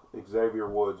hope Xavier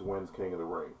Woods wins King of the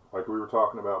Ring. Like we were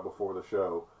talking about before the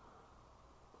show,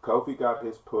 Kofi got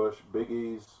his push. Big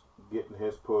E's getting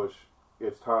his push.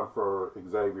 It's time for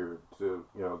Xavier to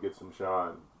get some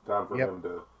shine. Time for Yep. him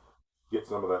to get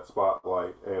some of that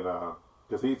spotlight, and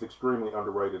because he's extremely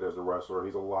underrated as a wrestler,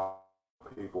 he's a lot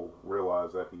of people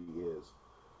realize that he is.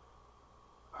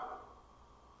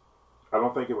 I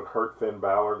don't think it would hurt Finn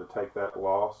Balor to take that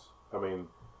loss. I mean,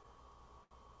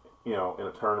 in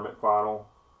a tournament final,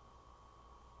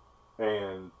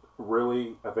 and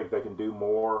really, I think they can do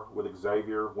more with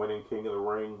Xavier winning King of the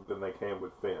Ring than they can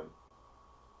with Finn.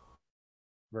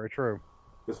 Very true.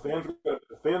 Because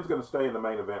Finn's going to stay in the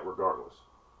main event regardless.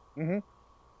 Mm-hmm.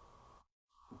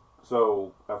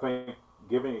 So I think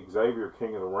giving Xavier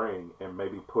King of the Ring and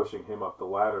maybe pushing him up the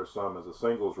ladder some as a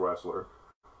singles wrestler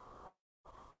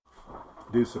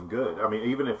do some good. I mean,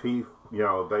 even if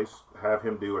they have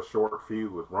him do a short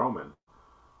feud with Roman,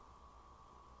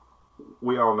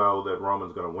 we all know that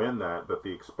Roman's going to win that, but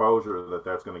the exposure that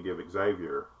that's going to give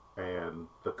Xavier and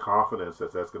the confidence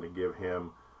that that's going to give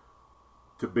him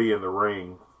to be in the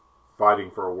ring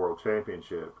fighting for a world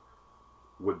championship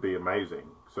would be amazing.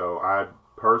 So I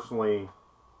personally,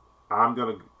 I'm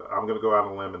gonna go out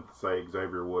on a limb and say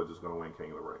Xavier Woods is going to win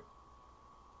King of the Ring.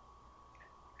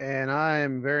 And I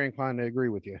am very inclined to agree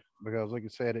with you because, like you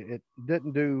said, it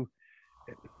didn't do.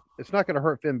 It, it's not going to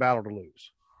hurt Finn Balor to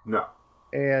lose. No,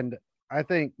 And I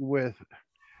think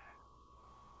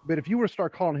but if you were to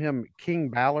start calling him King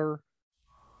Balor,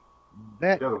 it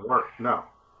that doesn't work. No,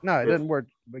 no, it it's doesn't work.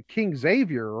 But King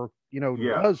Xavier,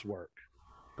 yeah. does work.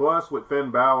 Plus with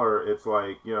Finn Balor, it's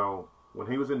like when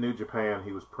he was in New Japan,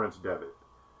 he was Prince Devitt.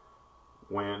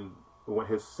 When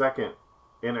his second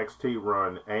NXT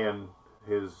run and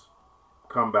his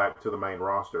comeback to the main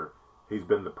roster, he's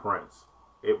been the Prince.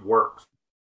 It works.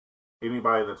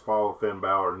 Anybody that's followed Finn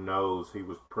Balor knows he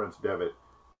was Prince Devitt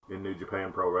in New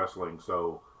Japan Pro Wrestling.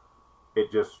 So it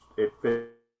fits.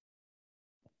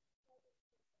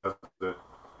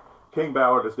 King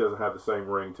Balor just doesn't have the same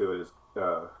ring to it as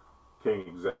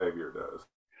King Xavier does.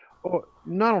 Well,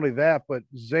 not only that, but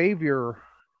Xavier,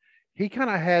 he kind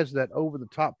of has that over the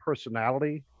top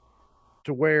personality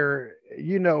to where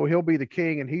he'll be the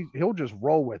king and he'll just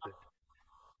roll with it.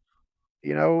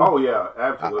 You know, Oh yeah, I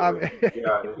absolutely. mean,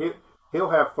 Yeah, he'll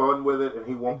have fun with it, and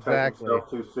he won't take exactly, himself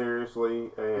too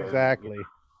seriously. And exactly.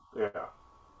 yeah,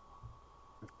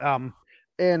 Um,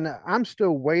 and I'm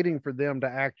still waiting for them to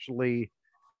actually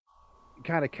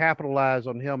kind of capitalize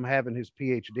on him having his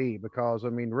PhD, because I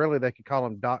mean, really, they could call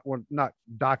him well, not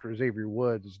Doctor Xavier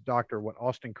Woods, it's Doctor what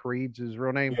Austin Creed's his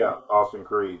real name. Yeah, Austin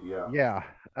Creed. Yeah, Yeah,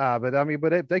 but I mean,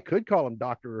 but they could call him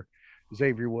Doctor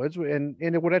Xavier Woods, and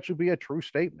it would actually be a true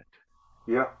statement.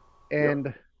 yeah, yep.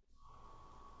 And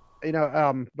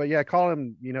but yeah, call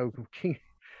him King.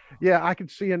 Yeah, I can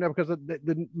see him now because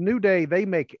the New Day, they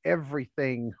make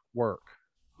everything work.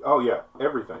 Oh yeah,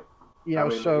 everything. I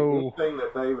mean, So anything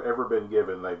that they've ever been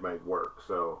given, they've made work.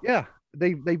 So yeah,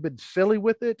 they've been silly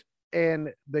with it,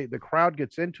 and the crowd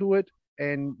gets into it,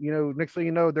 and next thing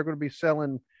you know, they're going to be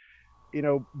selling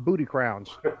booty crowns.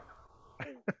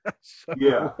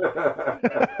 yeah,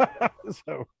 So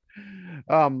so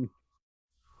um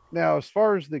now as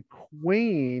far as the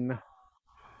Queen,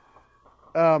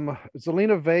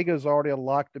 Zelina Vega is already a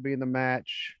lock to be in the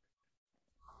match.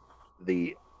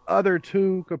 The other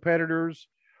two competitors,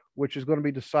 which is going to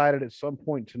be decided at some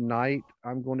point tonight,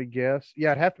 I'm going to guess.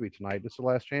 Yeah, it'd have to be tonight. It's the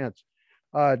last chance.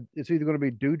 It's either going to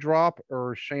be Dewdrop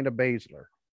or Shayna Baszler.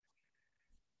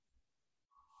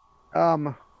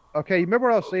 Um, okay, you remember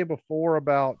what I was saying before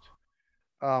about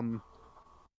um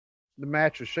the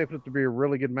match is shaping up to be a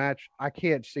really good match? I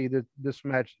can't see that this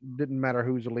match didn't matter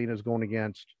who Zelina's going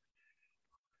against.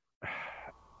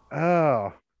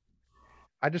 Oh,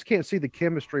 I just can't see the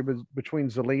chemistry between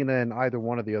Zelina and either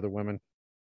one of the other women.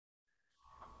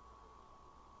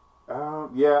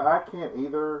 yeah, I can't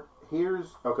either. Here's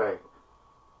okay.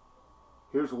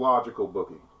 Here's logical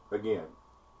booking again.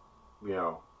 You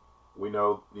know, we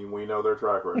know their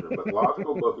track record, but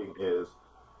logical booking is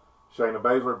Shayna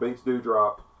Baszler beats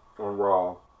Dewdrop on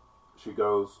Raw. She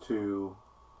goes to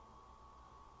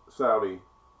Saudi,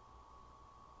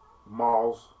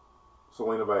 mauls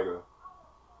Selena Vega,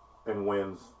 and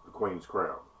wins the Queen's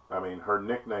Crown. I mean, her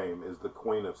nickname is the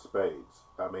Queen of Spades.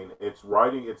 I mean, it's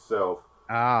writing itself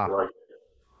Ah, right.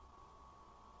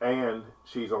 And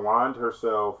she's aligned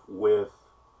herself with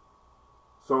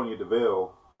Sonya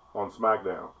Deville on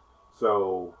SmackDown.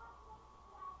 So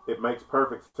it makes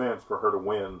perfect sense for her to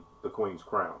win the Queen's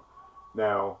Crown.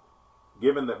 Now,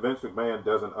 given that Vince McMahon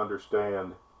doesn't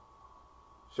understand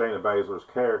Shayna Baszler's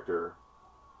character,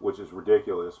 which is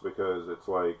ridiculous because it's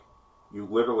like you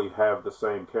literally have the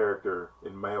same character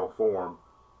in male form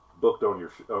booked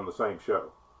on the same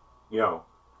show. You know,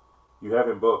 you have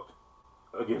him booked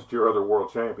against your other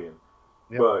world champion,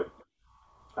 yep. but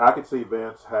I could see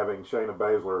Vince having Shayna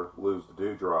Baszler lose to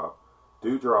Dewdrop,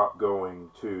 Dewdrop going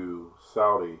to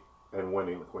Saudi and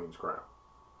winning the Queen's Crown.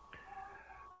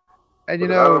 And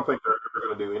Because I don't think they're ever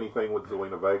going to do anything with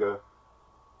Zelina Vega.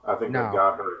 I think they no.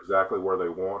 got her exactly where they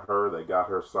want her. They got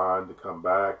her signed to come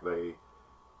back. They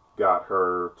got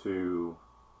her to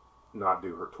not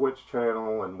do her Twitch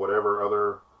channel and whatever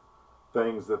other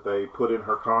things that they put in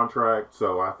her contract.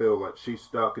 So I feel like she's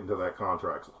stuck until that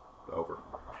contract's over.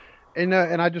 And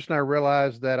I just now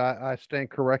realized that I stand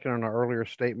corrected on an earlier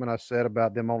statement I said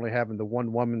about them only having the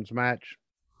one woman's match.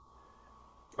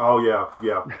 Oh yeah,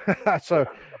 yeah. So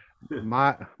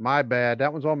my bad.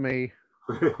 That was on me.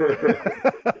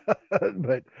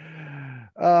 But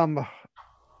um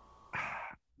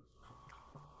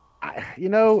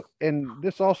and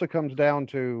this also comes down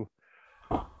to,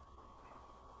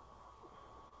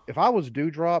 if I was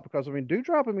Dewdrop, because I mean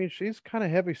Dewdrop, I mean she's kind of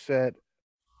heavy set.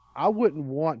 I wouldn't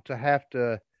want to have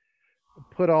to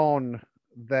put on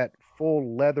that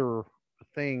full leather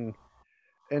thing,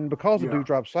 and because of yeah,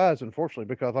 Dewdrop's size, unfortunately,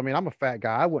 because I mean I'm a fat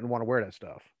guy, I wouldn't want to wear that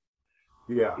stuff.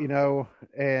 yeah, You know,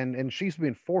 and she's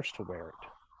being forced to wear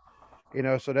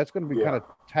it. So that's going to be kind yeah. of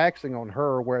taxing on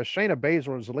her. Whereas Shayna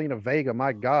Baszler and Zelina Vega,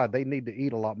 my God, they need to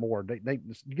eat a lot more. They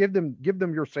give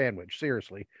them your sandwich,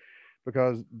 seriously,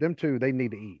 because them two, they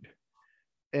need to eat.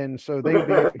 And so they'd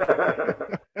be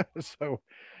so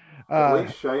At uh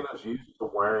least Shayna's used to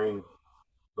wearing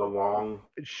the long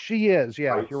she is,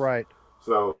 yeah, you're tights. right.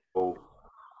 So,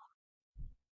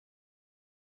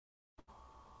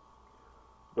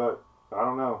 but I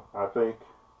don't know. I think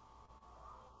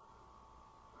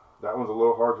that one's a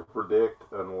little hard to predict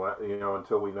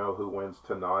until we know who wins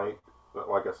tonight. But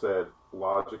like I said,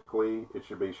 logically, it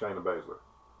should be Shayna Baszler.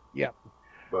 Yeah.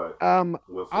 But Um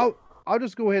we'll see. I'll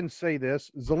just go ahead and say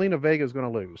this. Zelina Vega is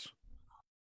going to lose.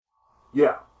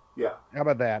 Yeah, yeah. How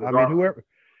about that? I mean, Regardless, whoever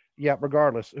yeah,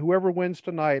 regardless, whoever wins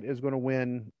tonight is going to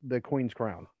win the Queen's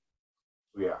crown.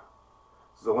 yeah.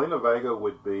 Zelina Vega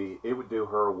would be. It would do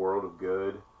her a world of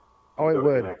good to Oh, it go to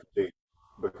would. NXT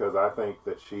because I think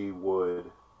that she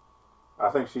would. I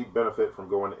think she'd benefit from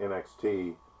going to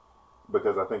NXT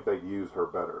because I think they'd use her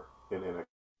better in NXT.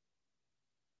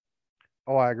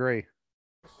 Oh, I agree.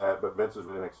 but Vince is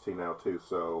in NXT now too,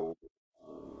 so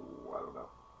I don't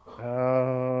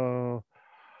know.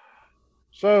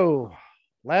 So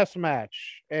last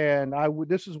match, and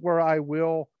this is where I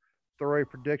will throw a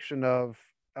prediction of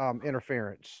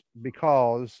interference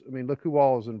because I mean, look who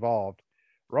all is involved.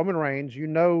 Roman Reigns, you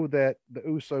know that the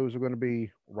Usos are going to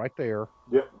be right there.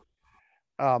 Yep.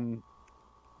 Um,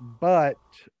 but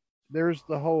there's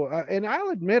the whole, and I'll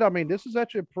admit, I mean, this is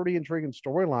actually a pretty intriguing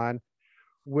storyline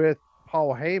with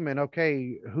Paul Heyman.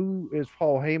 Okay, who is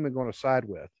Paul Heyman going to side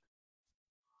with?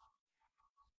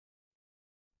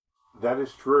 That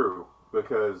is true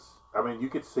because I mean you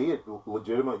could see it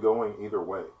legitimately going either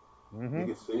way. You Mm-hmm.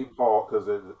 could see Paul because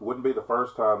it wouldn't be the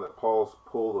first time that Paul's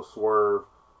pulled a swerve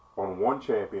on one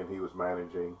champion he was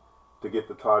managing to get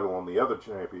the title on the other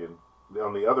champion,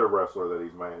 on the other wrestler that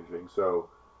he's managing. So,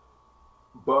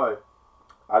 but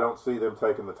I don't see them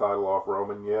taking the title off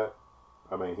Roman yet.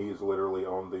 I mean, he's literally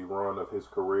on the run of his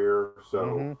career. So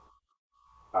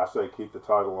Mm-hmm. I say keep the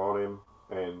title on him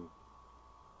and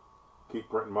keep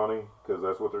printing money because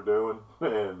that's what they're doing.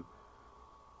 And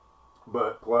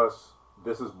but plus,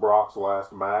 this is Brock's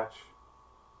last match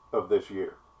of this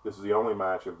year. This is the only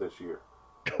match of this year.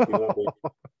 He won't be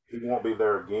he won't be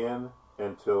there again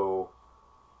until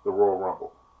the Royal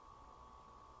Rumble.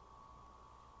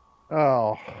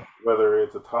 Oh, Whether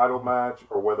it's a title match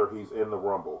or whether he's in the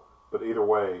Rumble, but either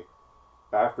way,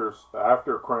 after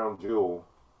Crown Jewel,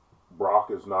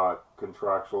 Brock is not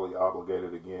contractually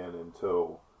obligated again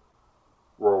until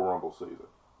Royal Rumble season.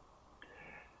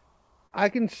 I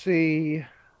can see.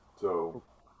 So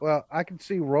Well, I can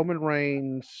see Roman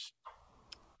Reigns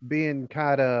being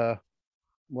kind of,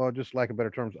 well, just like a better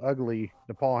terms, ugly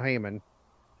to Paul Heyman.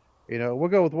 You know, we'll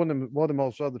go with one of the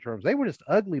most other terms. They were just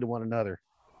ugly to one another,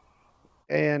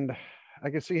 and I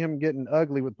can see him getting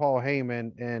ugly with Paul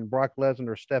Heyman and Brock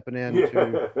Lesnar stepping in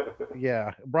to, yeah,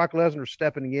 yeah, Brock Lesnar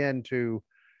stepping in to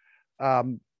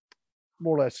um,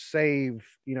 more or less save,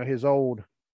 his old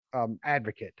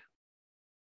advocate.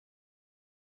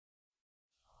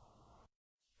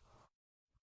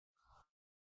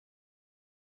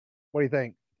 What do you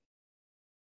think?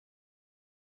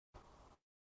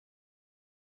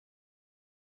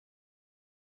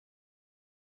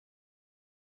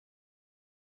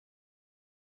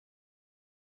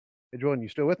 Hey, Jordan, you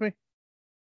still with me?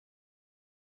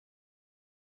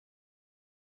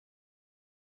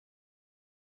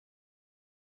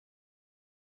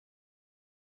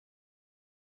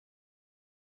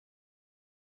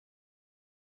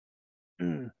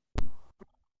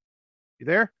 You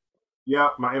there?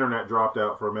 my internet dropped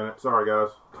out for a minute. Sorry, guys.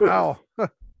 Oh, all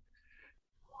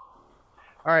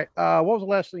right. What was the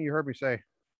last thing you heard me say?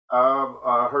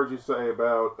 I heard you say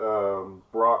about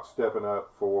Brock stepping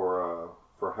up for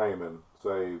Heyman.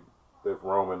 Say if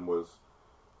Roman was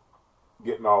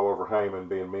getting all over Heyman,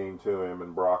 being mean to him,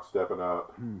 and Brock stepping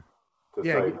up Hmm. to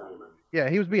Yeah, save Heyman. yeah,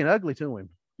 he was being ugly to him.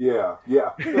 Yeah, yeah,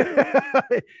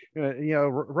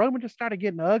 Roman just started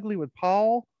getting ugly with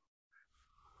Paul,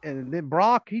 and then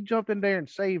Brock, he jumped in there and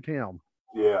saved him.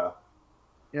 yeah.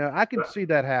 I can see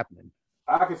that happening.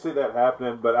 I can see that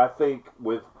happening, but I think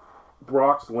with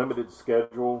Brock's limited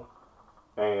schedule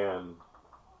and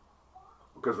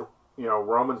because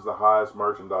Roman's the highest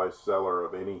merchandise seller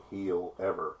of any heel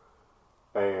ever,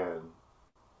 and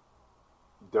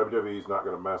WWE's not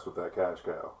going to mess with that cash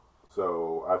cow.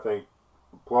 So I think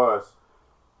plus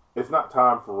it's not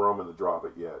time for Roman to drop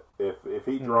it yet. If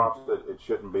he Mm-hmm. drops it, it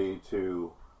shouldn't be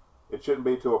to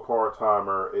a part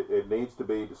timer. It needs to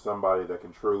be to somebody that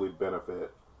can truly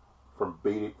benefit from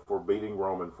beating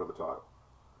Roman for the title.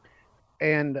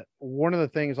 And one of the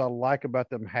things I like about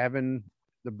them having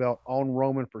the belt on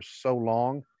Roman for so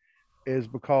long is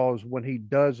because when he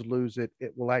does lose it,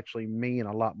 it will actually mean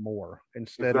a lot more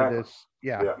instead of Exactly. this.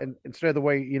 Yeah, Yeah. and instead of the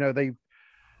way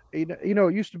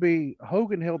it used to be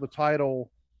Hogan held the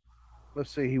title.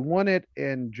 Let's see, he won it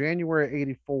in January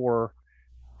 '84,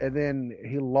 and then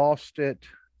he lost it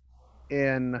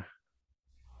in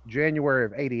January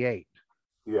of '88,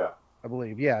 Yeah. I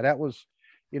believe. Yeah, that was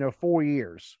 4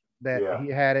 years that Yeah. he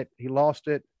had it. He lost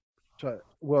it to,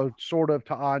 well, sort of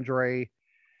to Andre,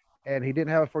 and he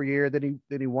didn't have it for a year. Then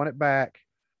he won it back,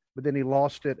 but then he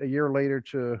lost it a year later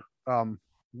to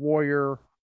Warrior,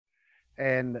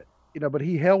 and but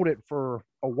he held it for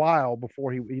a while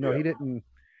before Yeah. he didn't.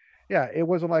 Yeah, it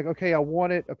wasn't like, okay, I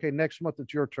won it. Okay, next month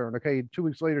it's your turn. Okay, 2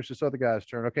 weeks later it's this other guy's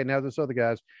turn. Okay, now this other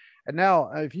guy's. And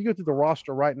now, if you go through the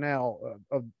roster right now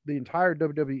of the entire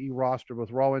WWE roster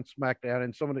with Raw and SmackDown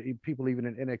and some of the people even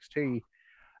in NXT,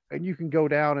 and you can go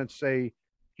down and say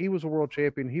he was a world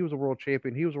champion, he was a world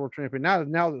champion, he was a world champion.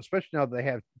 Now, especially now that they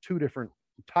have two different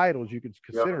titles, you could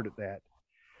Yep. consider it that.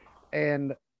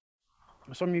 And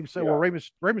some of you can say, well, Yeah.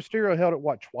 Rey Mysterio held it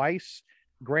what, twice?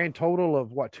 Grand total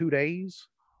of what, 2 days?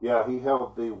 Yeah, he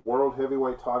held the World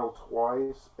Heavyweight title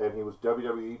twice, and he was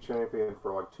WWE champion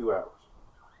for like 2 hours.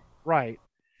 Right.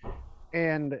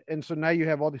 And so now you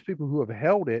have all these people who have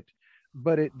held it,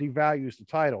 but it devalues the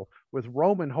title. With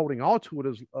Roman holding on to it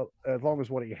as long as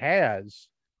what he has,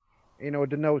 it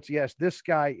denotes, yes, this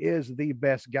guy is the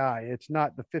best guy. It's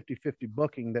not the 50-50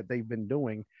 booking that they've been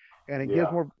doing. And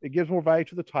Yeah. it gives more value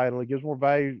to the title. It gives more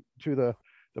value to the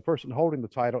person holding the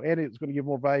title, and it's going to give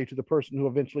more value to the person who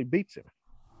eventually beats him.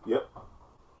 Yep.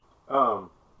 Um,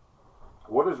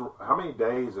 how many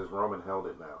days has Roman held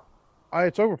it now?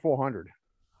 It's over 400.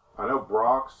 I know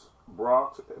Brock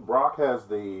has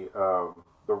the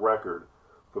record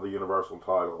for the Universal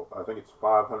title. I think it's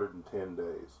 510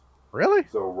 days. Really?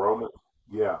 So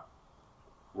yeah,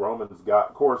 Roman's got.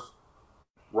 Of course,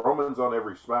 Roman's on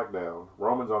every SmackDown.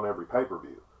 Roman's on every pay per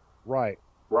view. Right.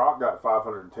 Brock got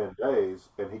 510 days,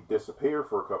 and he disappeared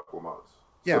for a couple of months.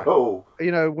 Yeah. So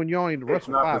when you only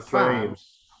wrestle five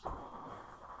times.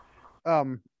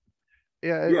 Yeah.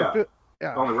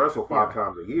 Yeah. Only wrestle five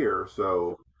times a year,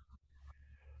 so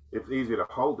it's easy to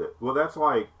hold it. Well, that's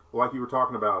like you were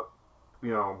talking about,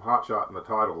 Hot Shot in the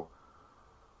title.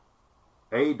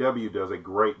 AEW does a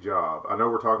great job. I know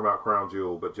we're talking about Crown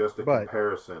Jewel, but just a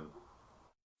comparison,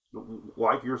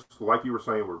 like you were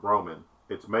saying with Roman,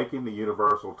 it's making the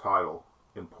Universal title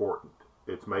important.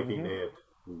 It's making it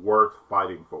worth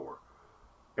fighting for.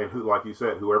 And like you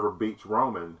said, whoever beats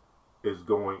Roman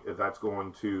that's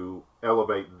going to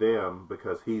elevate them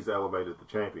because he's elevated the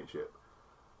championship.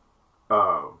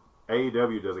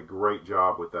 AEW does a great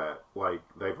job with that. Like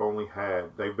they've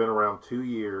been around 2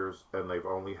 years and they've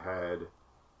only had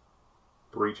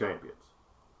 3 champions.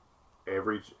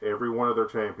 Every one of their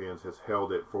champions has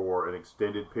held it for an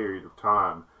extended period of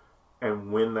time,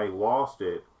 and when they lost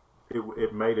it,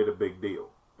 it made it a big deal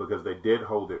because they did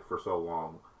hold it for so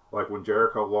long. Like when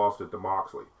Jericho lost it to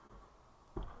Moxley,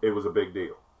 it was a big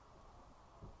deal.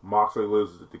 Moxley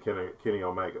loses it to Kenny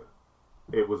Omega,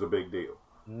 it was a big deal.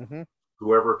 Mm-hmm.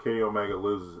 Whoever Kenny Omega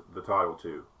loses the title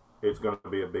to, it's going to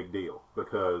be a big deal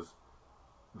because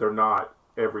they're not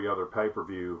every other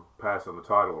pay-per-view passing the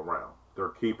title around. They're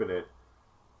keeping it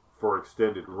for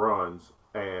extended runs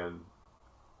and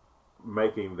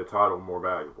making the title more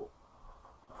valuable.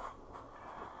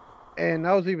 And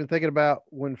I was even thinking about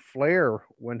when Flair,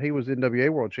 when he was NWA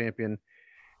World Champion,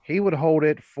 he would hold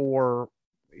it for,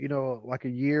 like a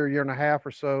year and a half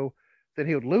or so. Then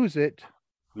he would lose it.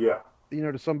 Yeah.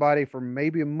 To somebody for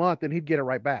maybe a month, and he'd get it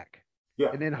right back. Yeah.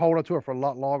 And then hold on to it for a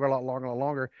lot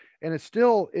longer. And it's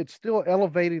still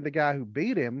elevating the guy who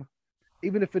beat him,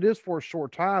 even if it is for a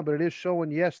short time, but it is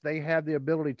showing, yes, they have the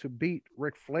ability to beat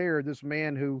Ric Flair, this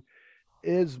man who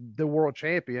is the world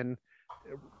champion,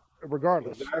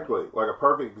 regardless. Exactly. Like a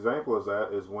perfect example of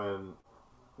that is when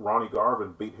Ronnie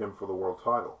Garvin beat him for the world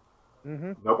title.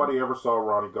 Mm-hmm. Nobody ever saw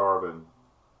Ronnie Garvin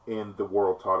in the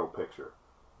world title picture.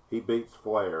 He beats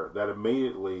Flair. That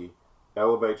immediately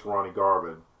elevates Ronnie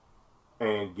Garvin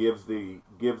and gives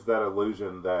that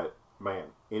illusion that, man,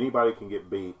 anybody can get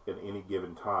beat at any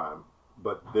given time,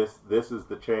 but this is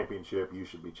the championship you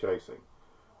should be chasing.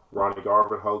 Ronnie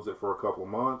Garvin holds it for a couple of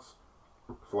months.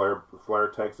 Flair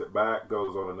takes it back,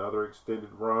 goes on another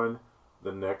extended run.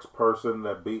 The next person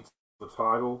that beats the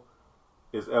title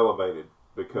is elevated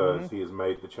because he has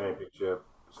made the championship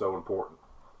so important.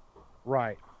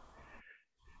 Right.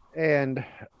 And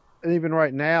even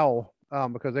right now,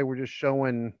 because they were just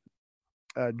showing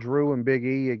Drew and Big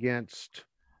E against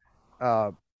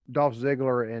Dolph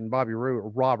Ziggler and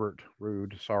Robert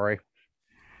Roode, sorry.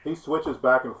 He switches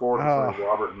back and forth between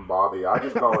Robert and Bobby. I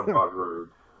just call him Bobby Roode.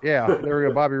 Yeah, there we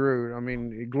go, Bobby Roode. I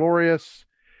mean, glorious.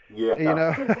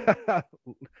 Yeah.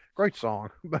 Great song.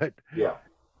 But yeah.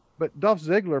 But Dolph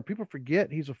Ziggler, people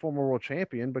forget he's a former world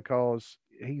champion because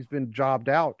he's been jobbed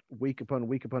out week upon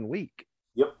week upon week.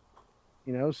 Yep.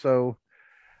 So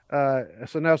now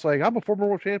it's like, I'm a former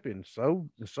world champion. So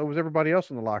was everybody else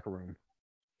in the locker room.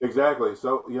 Exactly.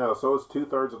 So so is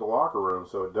 2/3 of the locker room.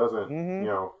 So it doesn't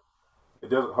it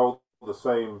doesn't hold the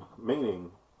same meaning.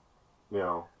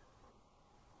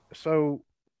 So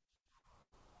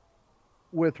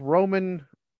with Roman,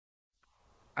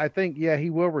 I think, he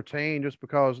will retain just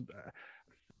because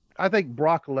I think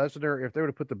Brock Lesnar, if they were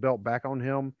to put the belt back on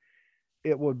him,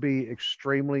 it would be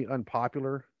extremely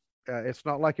unpopular. It's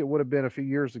not like it would have been a few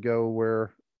years ago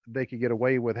where they could get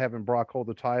away with having Brock hold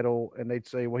the title and they'd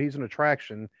say, well, he's an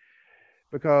attraction,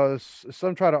 because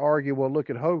some try to argue, well, look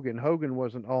at Hogan. Hogan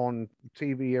wasn't on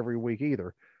TV every week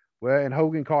either. Well, and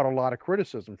Hogan caught a lot of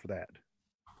criticism for that.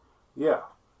 Yeah.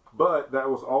 But that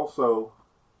was also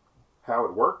how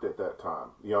it worked at that time.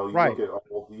 You know, Right.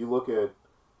 you look at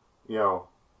you know,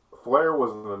 Flair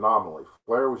was an anomaly.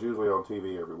 Flair was usually on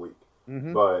TV every week,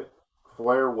 Mm-hmm. but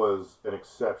Flair was an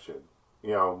exception.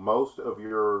 You know, most of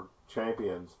your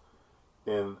champions,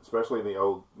 especially in the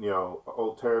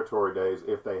old territory days,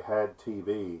 if they had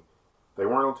TV, they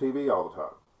weren't on TV all the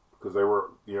time because they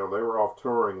were off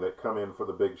touring. That come in for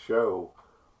the big show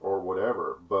or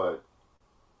whatever. But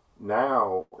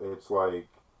now it's like,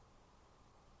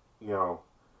 you know,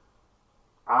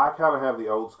 I kind of have the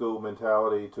old school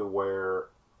mentality to where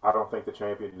I don't think the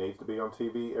champion needs to be on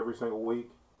TV every single week.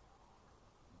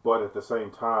 But at the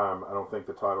same time, I don't think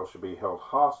the title should be held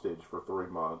hostage for 3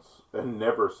 months and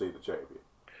never see the champion.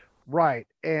 Right.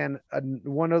 And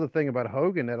one other thing about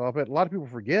Hogan that a lot of people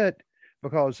forget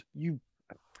because you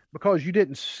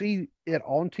didn't see it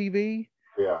on TV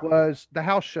Yeah, was the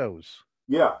house shows.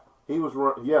 yeah. He was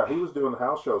doing the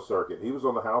house show circuit. He was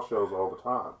on the house shows all the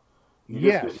time. You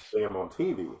just didn't Yes. see him on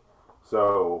TV.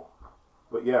 So,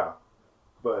 but yeah,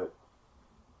 but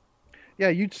Yeah,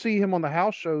 you'd see him on the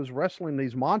house shows wrestling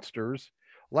these monsters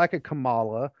like a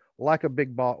Kamala, like a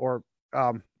Big Boss, or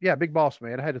Big Boss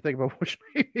Man. I had to think about which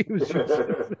name he was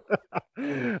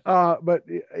using. But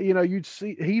you'd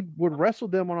see he would wrestle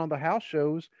them on the house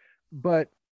shows, but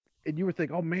and you would think,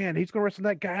 oh man, he's gonna wrestle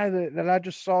that guy that I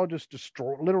just saw just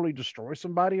literally destroy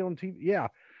somebody on TV. Yeah,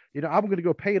 I'm gonna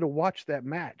go pay to watch that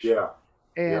match. yeah,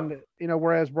 yeah. And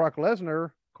whereas Brock Lesnar,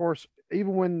 of course,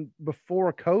 even when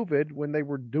before COVID, when they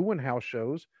were doing house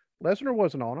shows, Lesnar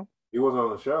wasn't on them. He wasn't on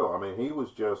the show. I mean, he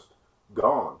was just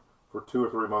gone for 2 or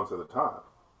 3 months at a time.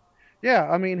 Yeah,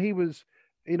 I mean, he was,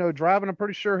 driving. I'm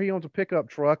pretty sure he owns a pickup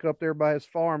truck up there by his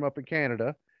farm up in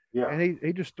Canada, Yeah, and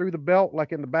he just threw the belt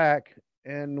like in the back.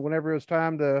 And whenever it was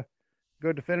time to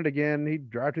go defend it again, he'd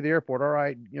drive to the airport. All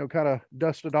right, kind of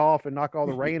dust it off and knock all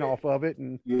the rain off of it,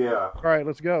 and yeah, all right,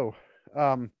 let's go.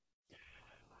 Um,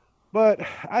 But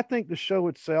I think the show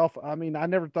itself, I mean, I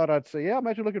never thought I'd say, yeah, I'm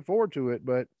actually looking forward to it,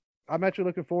 but I'm actually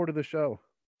looking forward to the show.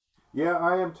 yeah.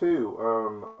 I am too.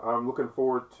 I'm looking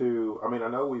forward to. I mean, I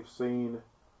know we've seen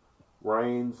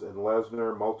Reigns and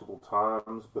Lesnar multiple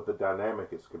times, but the dynamic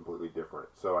is completely different.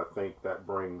 So I think that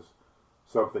brings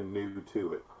something new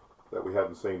to it that we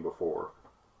hadn't seen before.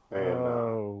 And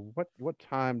Oh, what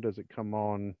time does it come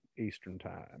on Eastern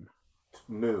time?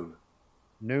 noon.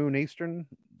 Noon Eastern?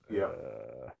 Yeah.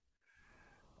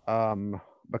 Um,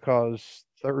 because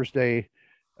Thursday,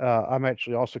 I'm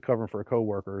actually also covering for a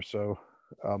coworker,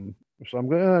 um, so I'm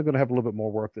gonna have a little bit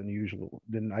more work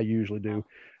than I usually do.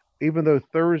 Even though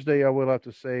Thursday, I will have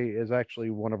to say, is actually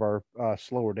one of our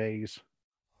slower days.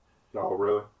 Oh,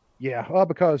 really? Yeah,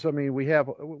 because I mean we have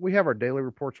our daily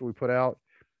reports that we put out,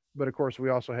 but of course we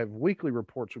also have weekly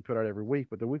reports we put out every week.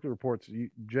 But the weekly reports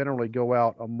generally go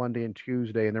out on Monday and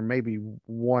Tuesday, and there may be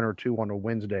one or two on a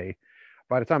Wednesday.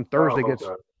 By the time Thursday Oh, gets,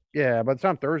 okay. yeah, by the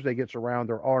time Thursday gets around,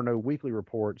 there are no weekly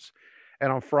reports,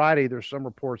 and on Friday there's some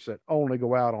reports that only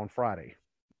go out on Friday.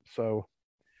 So,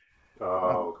 um,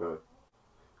 Oh, okay.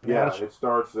 yeah, Yeah, it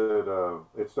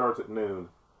starts at noon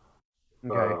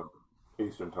okay. uh,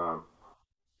 Eastern time.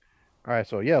 All right,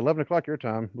 so yeah, 11 o'clock your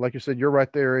time. Like you said, you're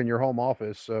right there in your home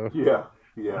office. So, Yeah,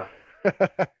 yeah,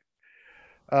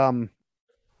 um,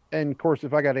 and of course,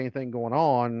 if I got anything going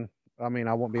on, I mean,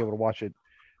 I won't be able to watch it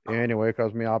anyway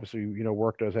because me obviously,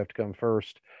 work does have to come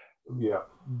first. yeah.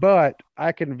 But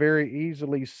I can very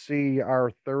easily see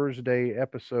our Thursday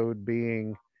episode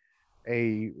being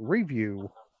a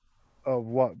review of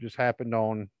what just happened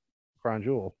on Crown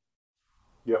Jewel.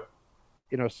 Yep.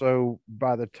 So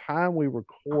by the time we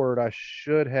record, I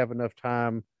should have enough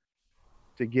time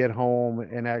to get home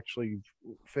and actually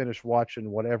finish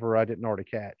watching whatever I didn't already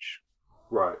catch.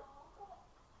 Right.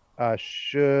 I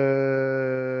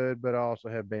should, but I also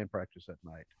have band practice at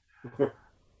night.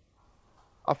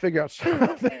 I'll figure out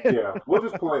something. Yeah. We'll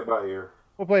just play it by ear.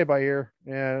 We'll play it by ear.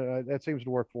 Yeah, that seems to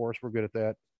work for us. We're good at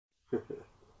that.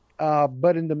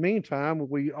 But in the meantime,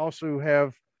 we also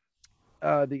have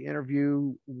the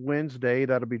interview Wednesday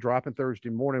that'll be dropping Thursday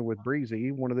morning with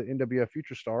Breezy, one of the NWF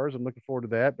Future Stars. I'm looking forward to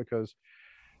that because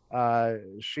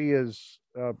she is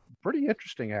pretty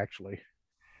interesting, actually.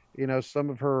 Some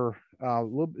of her.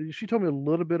 She told me a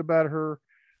little bit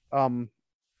um,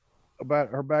 about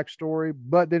her backstory,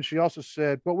 but then she also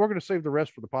said, "But we're going to save the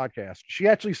rest for the podcast." She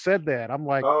actually said that. I'm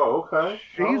like, Oh, okay. All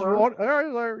she's right. want, all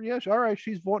right, yes, all right.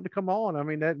 She's wanting to come on. I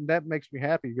mean, that makes me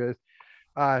happy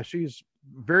because she's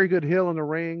very good heel in the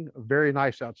ring, very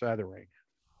nice outside the ring.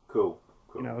 Cool.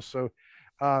 Cool. So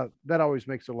that always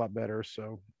makes it a lot better.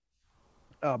 So,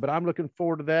 but I'm looking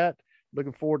forward to that.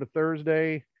 Looking forward to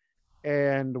Thursday.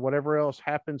 and whatever else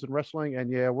happens in wrestling.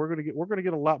 And yeah, we're gonna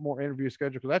get a lot more interviews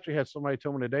scheduled because I actually had somebody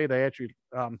tell me today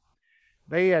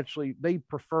they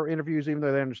prefer interviews, even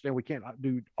though they understand we can't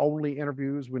do only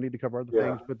interviews. We need to cover other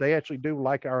Yeah. things, but they actually do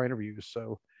like our interviews.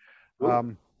 So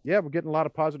Cool. yeah, we're getting a lot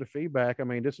of positive feedback. I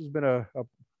mean, this has been a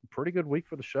pretty good week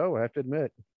for the show, I have to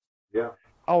admit. Yeah.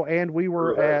 Oh, and we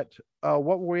were Really has. at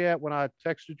what were we at when I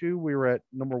texted you? We were at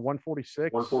number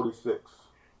 146. 146.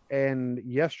 And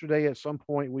yesterday at some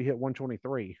point we hit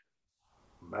 123.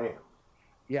 Man.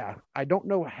 Yeah, I don't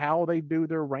know how they do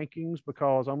their rankings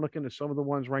because I'm looking at some of the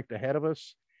ones ranked ahead of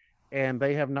us, and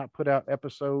they have not put out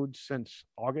episodes since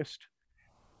August.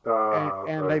 And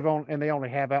Okay. they only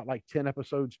have out like 10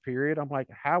 episodes period. I'm like,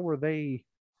 how are they?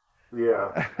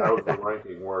 Yeah. How does the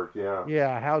ranking work? Yeah.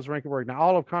 Yeah, how's ranking work now?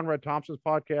 All of Conrad Thompson's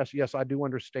podcasts, yes, I do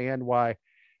understand why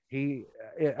he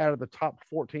out of the top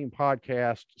 14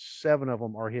 podcasts, 7 of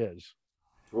them are his.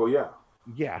 Well, yeah.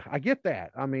 Yeah, I get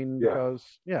that. I mean,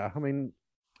 Yeah.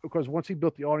 because once he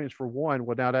built the audience for one,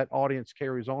 well, now that audience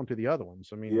carries on to the other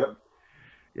ones. I mean,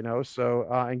 Yep. so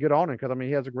and good on him because I mean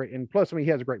he has a great, and plus I mean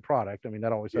he has a great product. I mean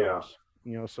that always Yeah.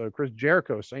 helps. So Chris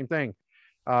Jericho, same thing.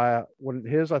 When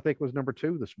his I think was number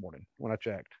 2 this morning when I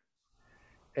checked,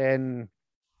 and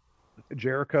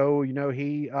Jericho,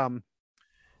 he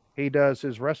does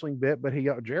his wrestling bit, but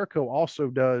Jericho also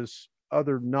does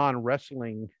other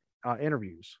non-wrestling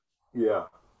interviews, Yeah.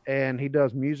 and he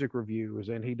does music reviews,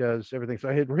 and he does everything.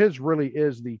 So his really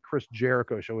is the Chris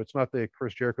Jericho show. It's not the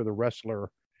Chris Jericho the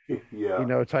wrestler,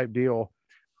 Yeah. type deal.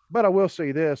 But I will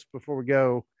say this before we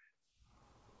go: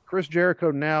 Chris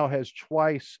Jericho now has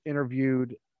twice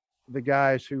interviewed the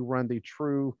guys who run the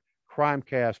True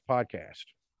Crimecast podcast.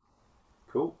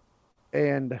 Cool.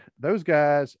 And those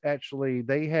guys actually,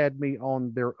 they had me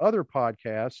on their other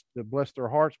podcast, the Bless Their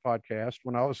Hearts podcast,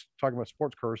 when I was talking about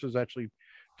sports curses, actually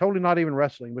totally not even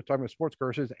wrestling, but talking about sports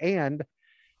curses. And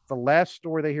the last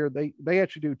story they hear, they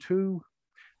actually do two,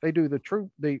 they do the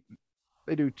true, they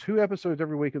do 2 episodes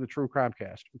every week of the True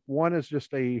Crimecast. One is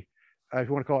just if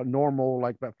you want to call it normal,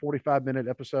 like about 45-minute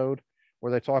episode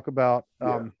where they talk about,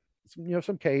 some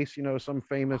case, some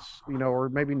famous, or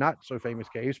maybe not so famous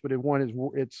case, but it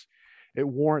warrants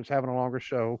having a longer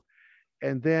show.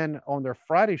 And then on their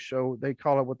Friday show, they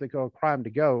call it what they call Crime to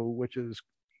Go, which is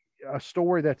a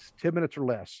story that's 10 minutes or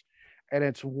less. And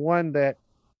it's one that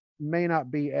may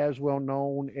not be as well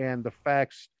known, and the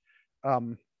facts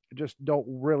just don't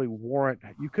really warrant.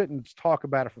 You couldn't talk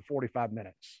about it for 45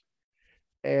 minutes.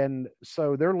 And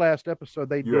so their last episode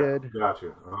they did. Gotcha.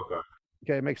 Okay.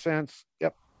 Okay, makes sense.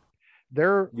 Yep.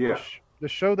 Yeah. The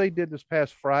show they did this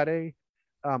past Friday,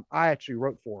 I actually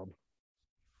wrote for them,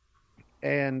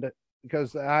 and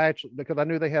because I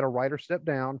knew they had a writer step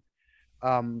down,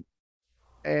 and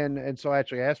so I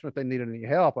actually asked them if they needed any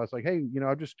help. I was like, hey,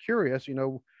 I'm just curious,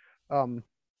 how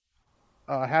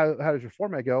does your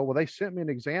format go? Well, they sent me an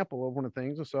example of one of the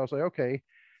things, and so I was like, okay,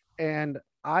 and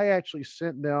I actually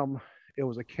sent them. It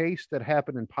was a case that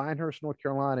happened in Pinehurst, North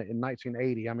Carolina, in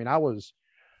 1980. I mean, I was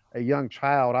a young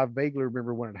child. I vaguely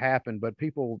remember when it happened, but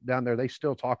people down there, they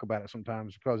still talk about it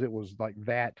sometimes because it was like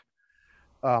that,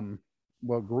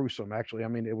 gruesome, actually. I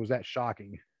mean, it was that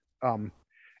shocking.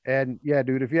 And yeah,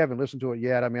 dude, if you haven't listened to it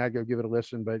yet, I mean, I'd go give it a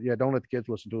listen, but yeah, don't let the kids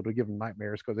listen to it. It'll give them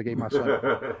nightmares because it gave my son,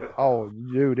 oh,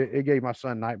 dude, it gave my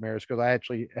son nightmares because I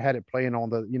actually had it playing on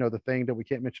the thing that we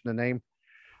can't mention the name.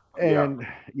 And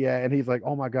and he's like,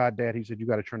 oh my God, Dad, he said, you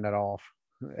got to turn that off.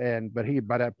 But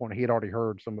by that point, he had already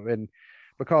heard some of it, and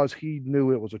because he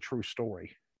knew it was a true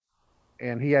story,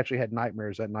 and he actually had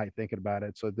nightmares that night thinking about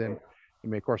it. So then, I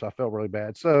mean, of course, I felt really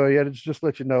bad. So yeah, it's just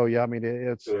let you know. Yeah, I mean,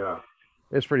 it's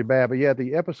pretty bad. But yeah,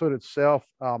 the episode itself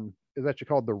is actually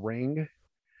called The Ring,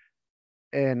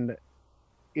 and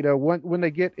when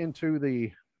they get into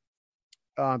the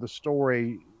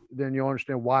story, then you'll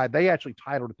understand why they actually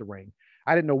titled it The Ring.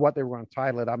 I didn't know what they were going to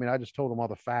title it. I mean, I just told them all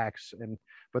the facts,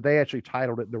 but they actually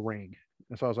titled it The Ring.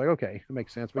 And so I was like, okay, it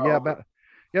makes sense. But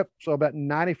so about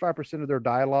 95% of their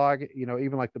dialogue,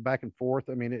 even like the back and forth,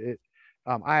 I mean,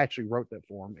 I actually wrote that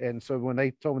for them. And so when they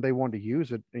told me they wanted to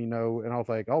use it, and I was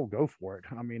like, oh, go for it.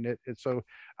 I mean, so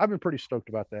I've been pretty stoked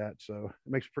about that. So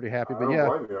it makes me pretty happy. But yeah,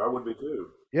 I would be too.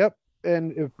 Yep.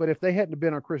 And if they hadn't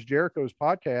been on Chris Jericho's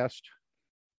podcast,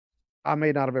 I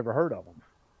may not have ever heard of them.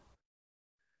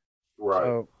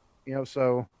 Right.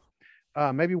 So,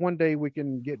 maybe one day we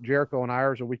can get Jericho on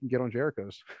ours, or we can get on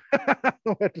Jericho's.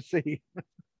 We'll have to see.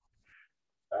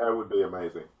 That would be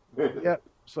amazing. Yeah.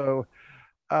 So,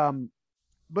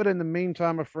 but in the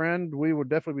meantime, my friend, we will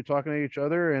definitely be talking to each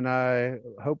other, and I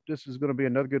hope this is going to be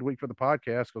another good week for the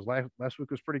podcast because last week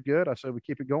was pretty good. I said we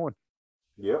keep it going.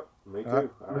 Yep, me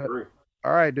too. I agree.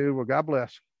 All right, dude. Well, God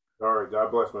bless. All right.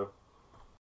 God bless, man.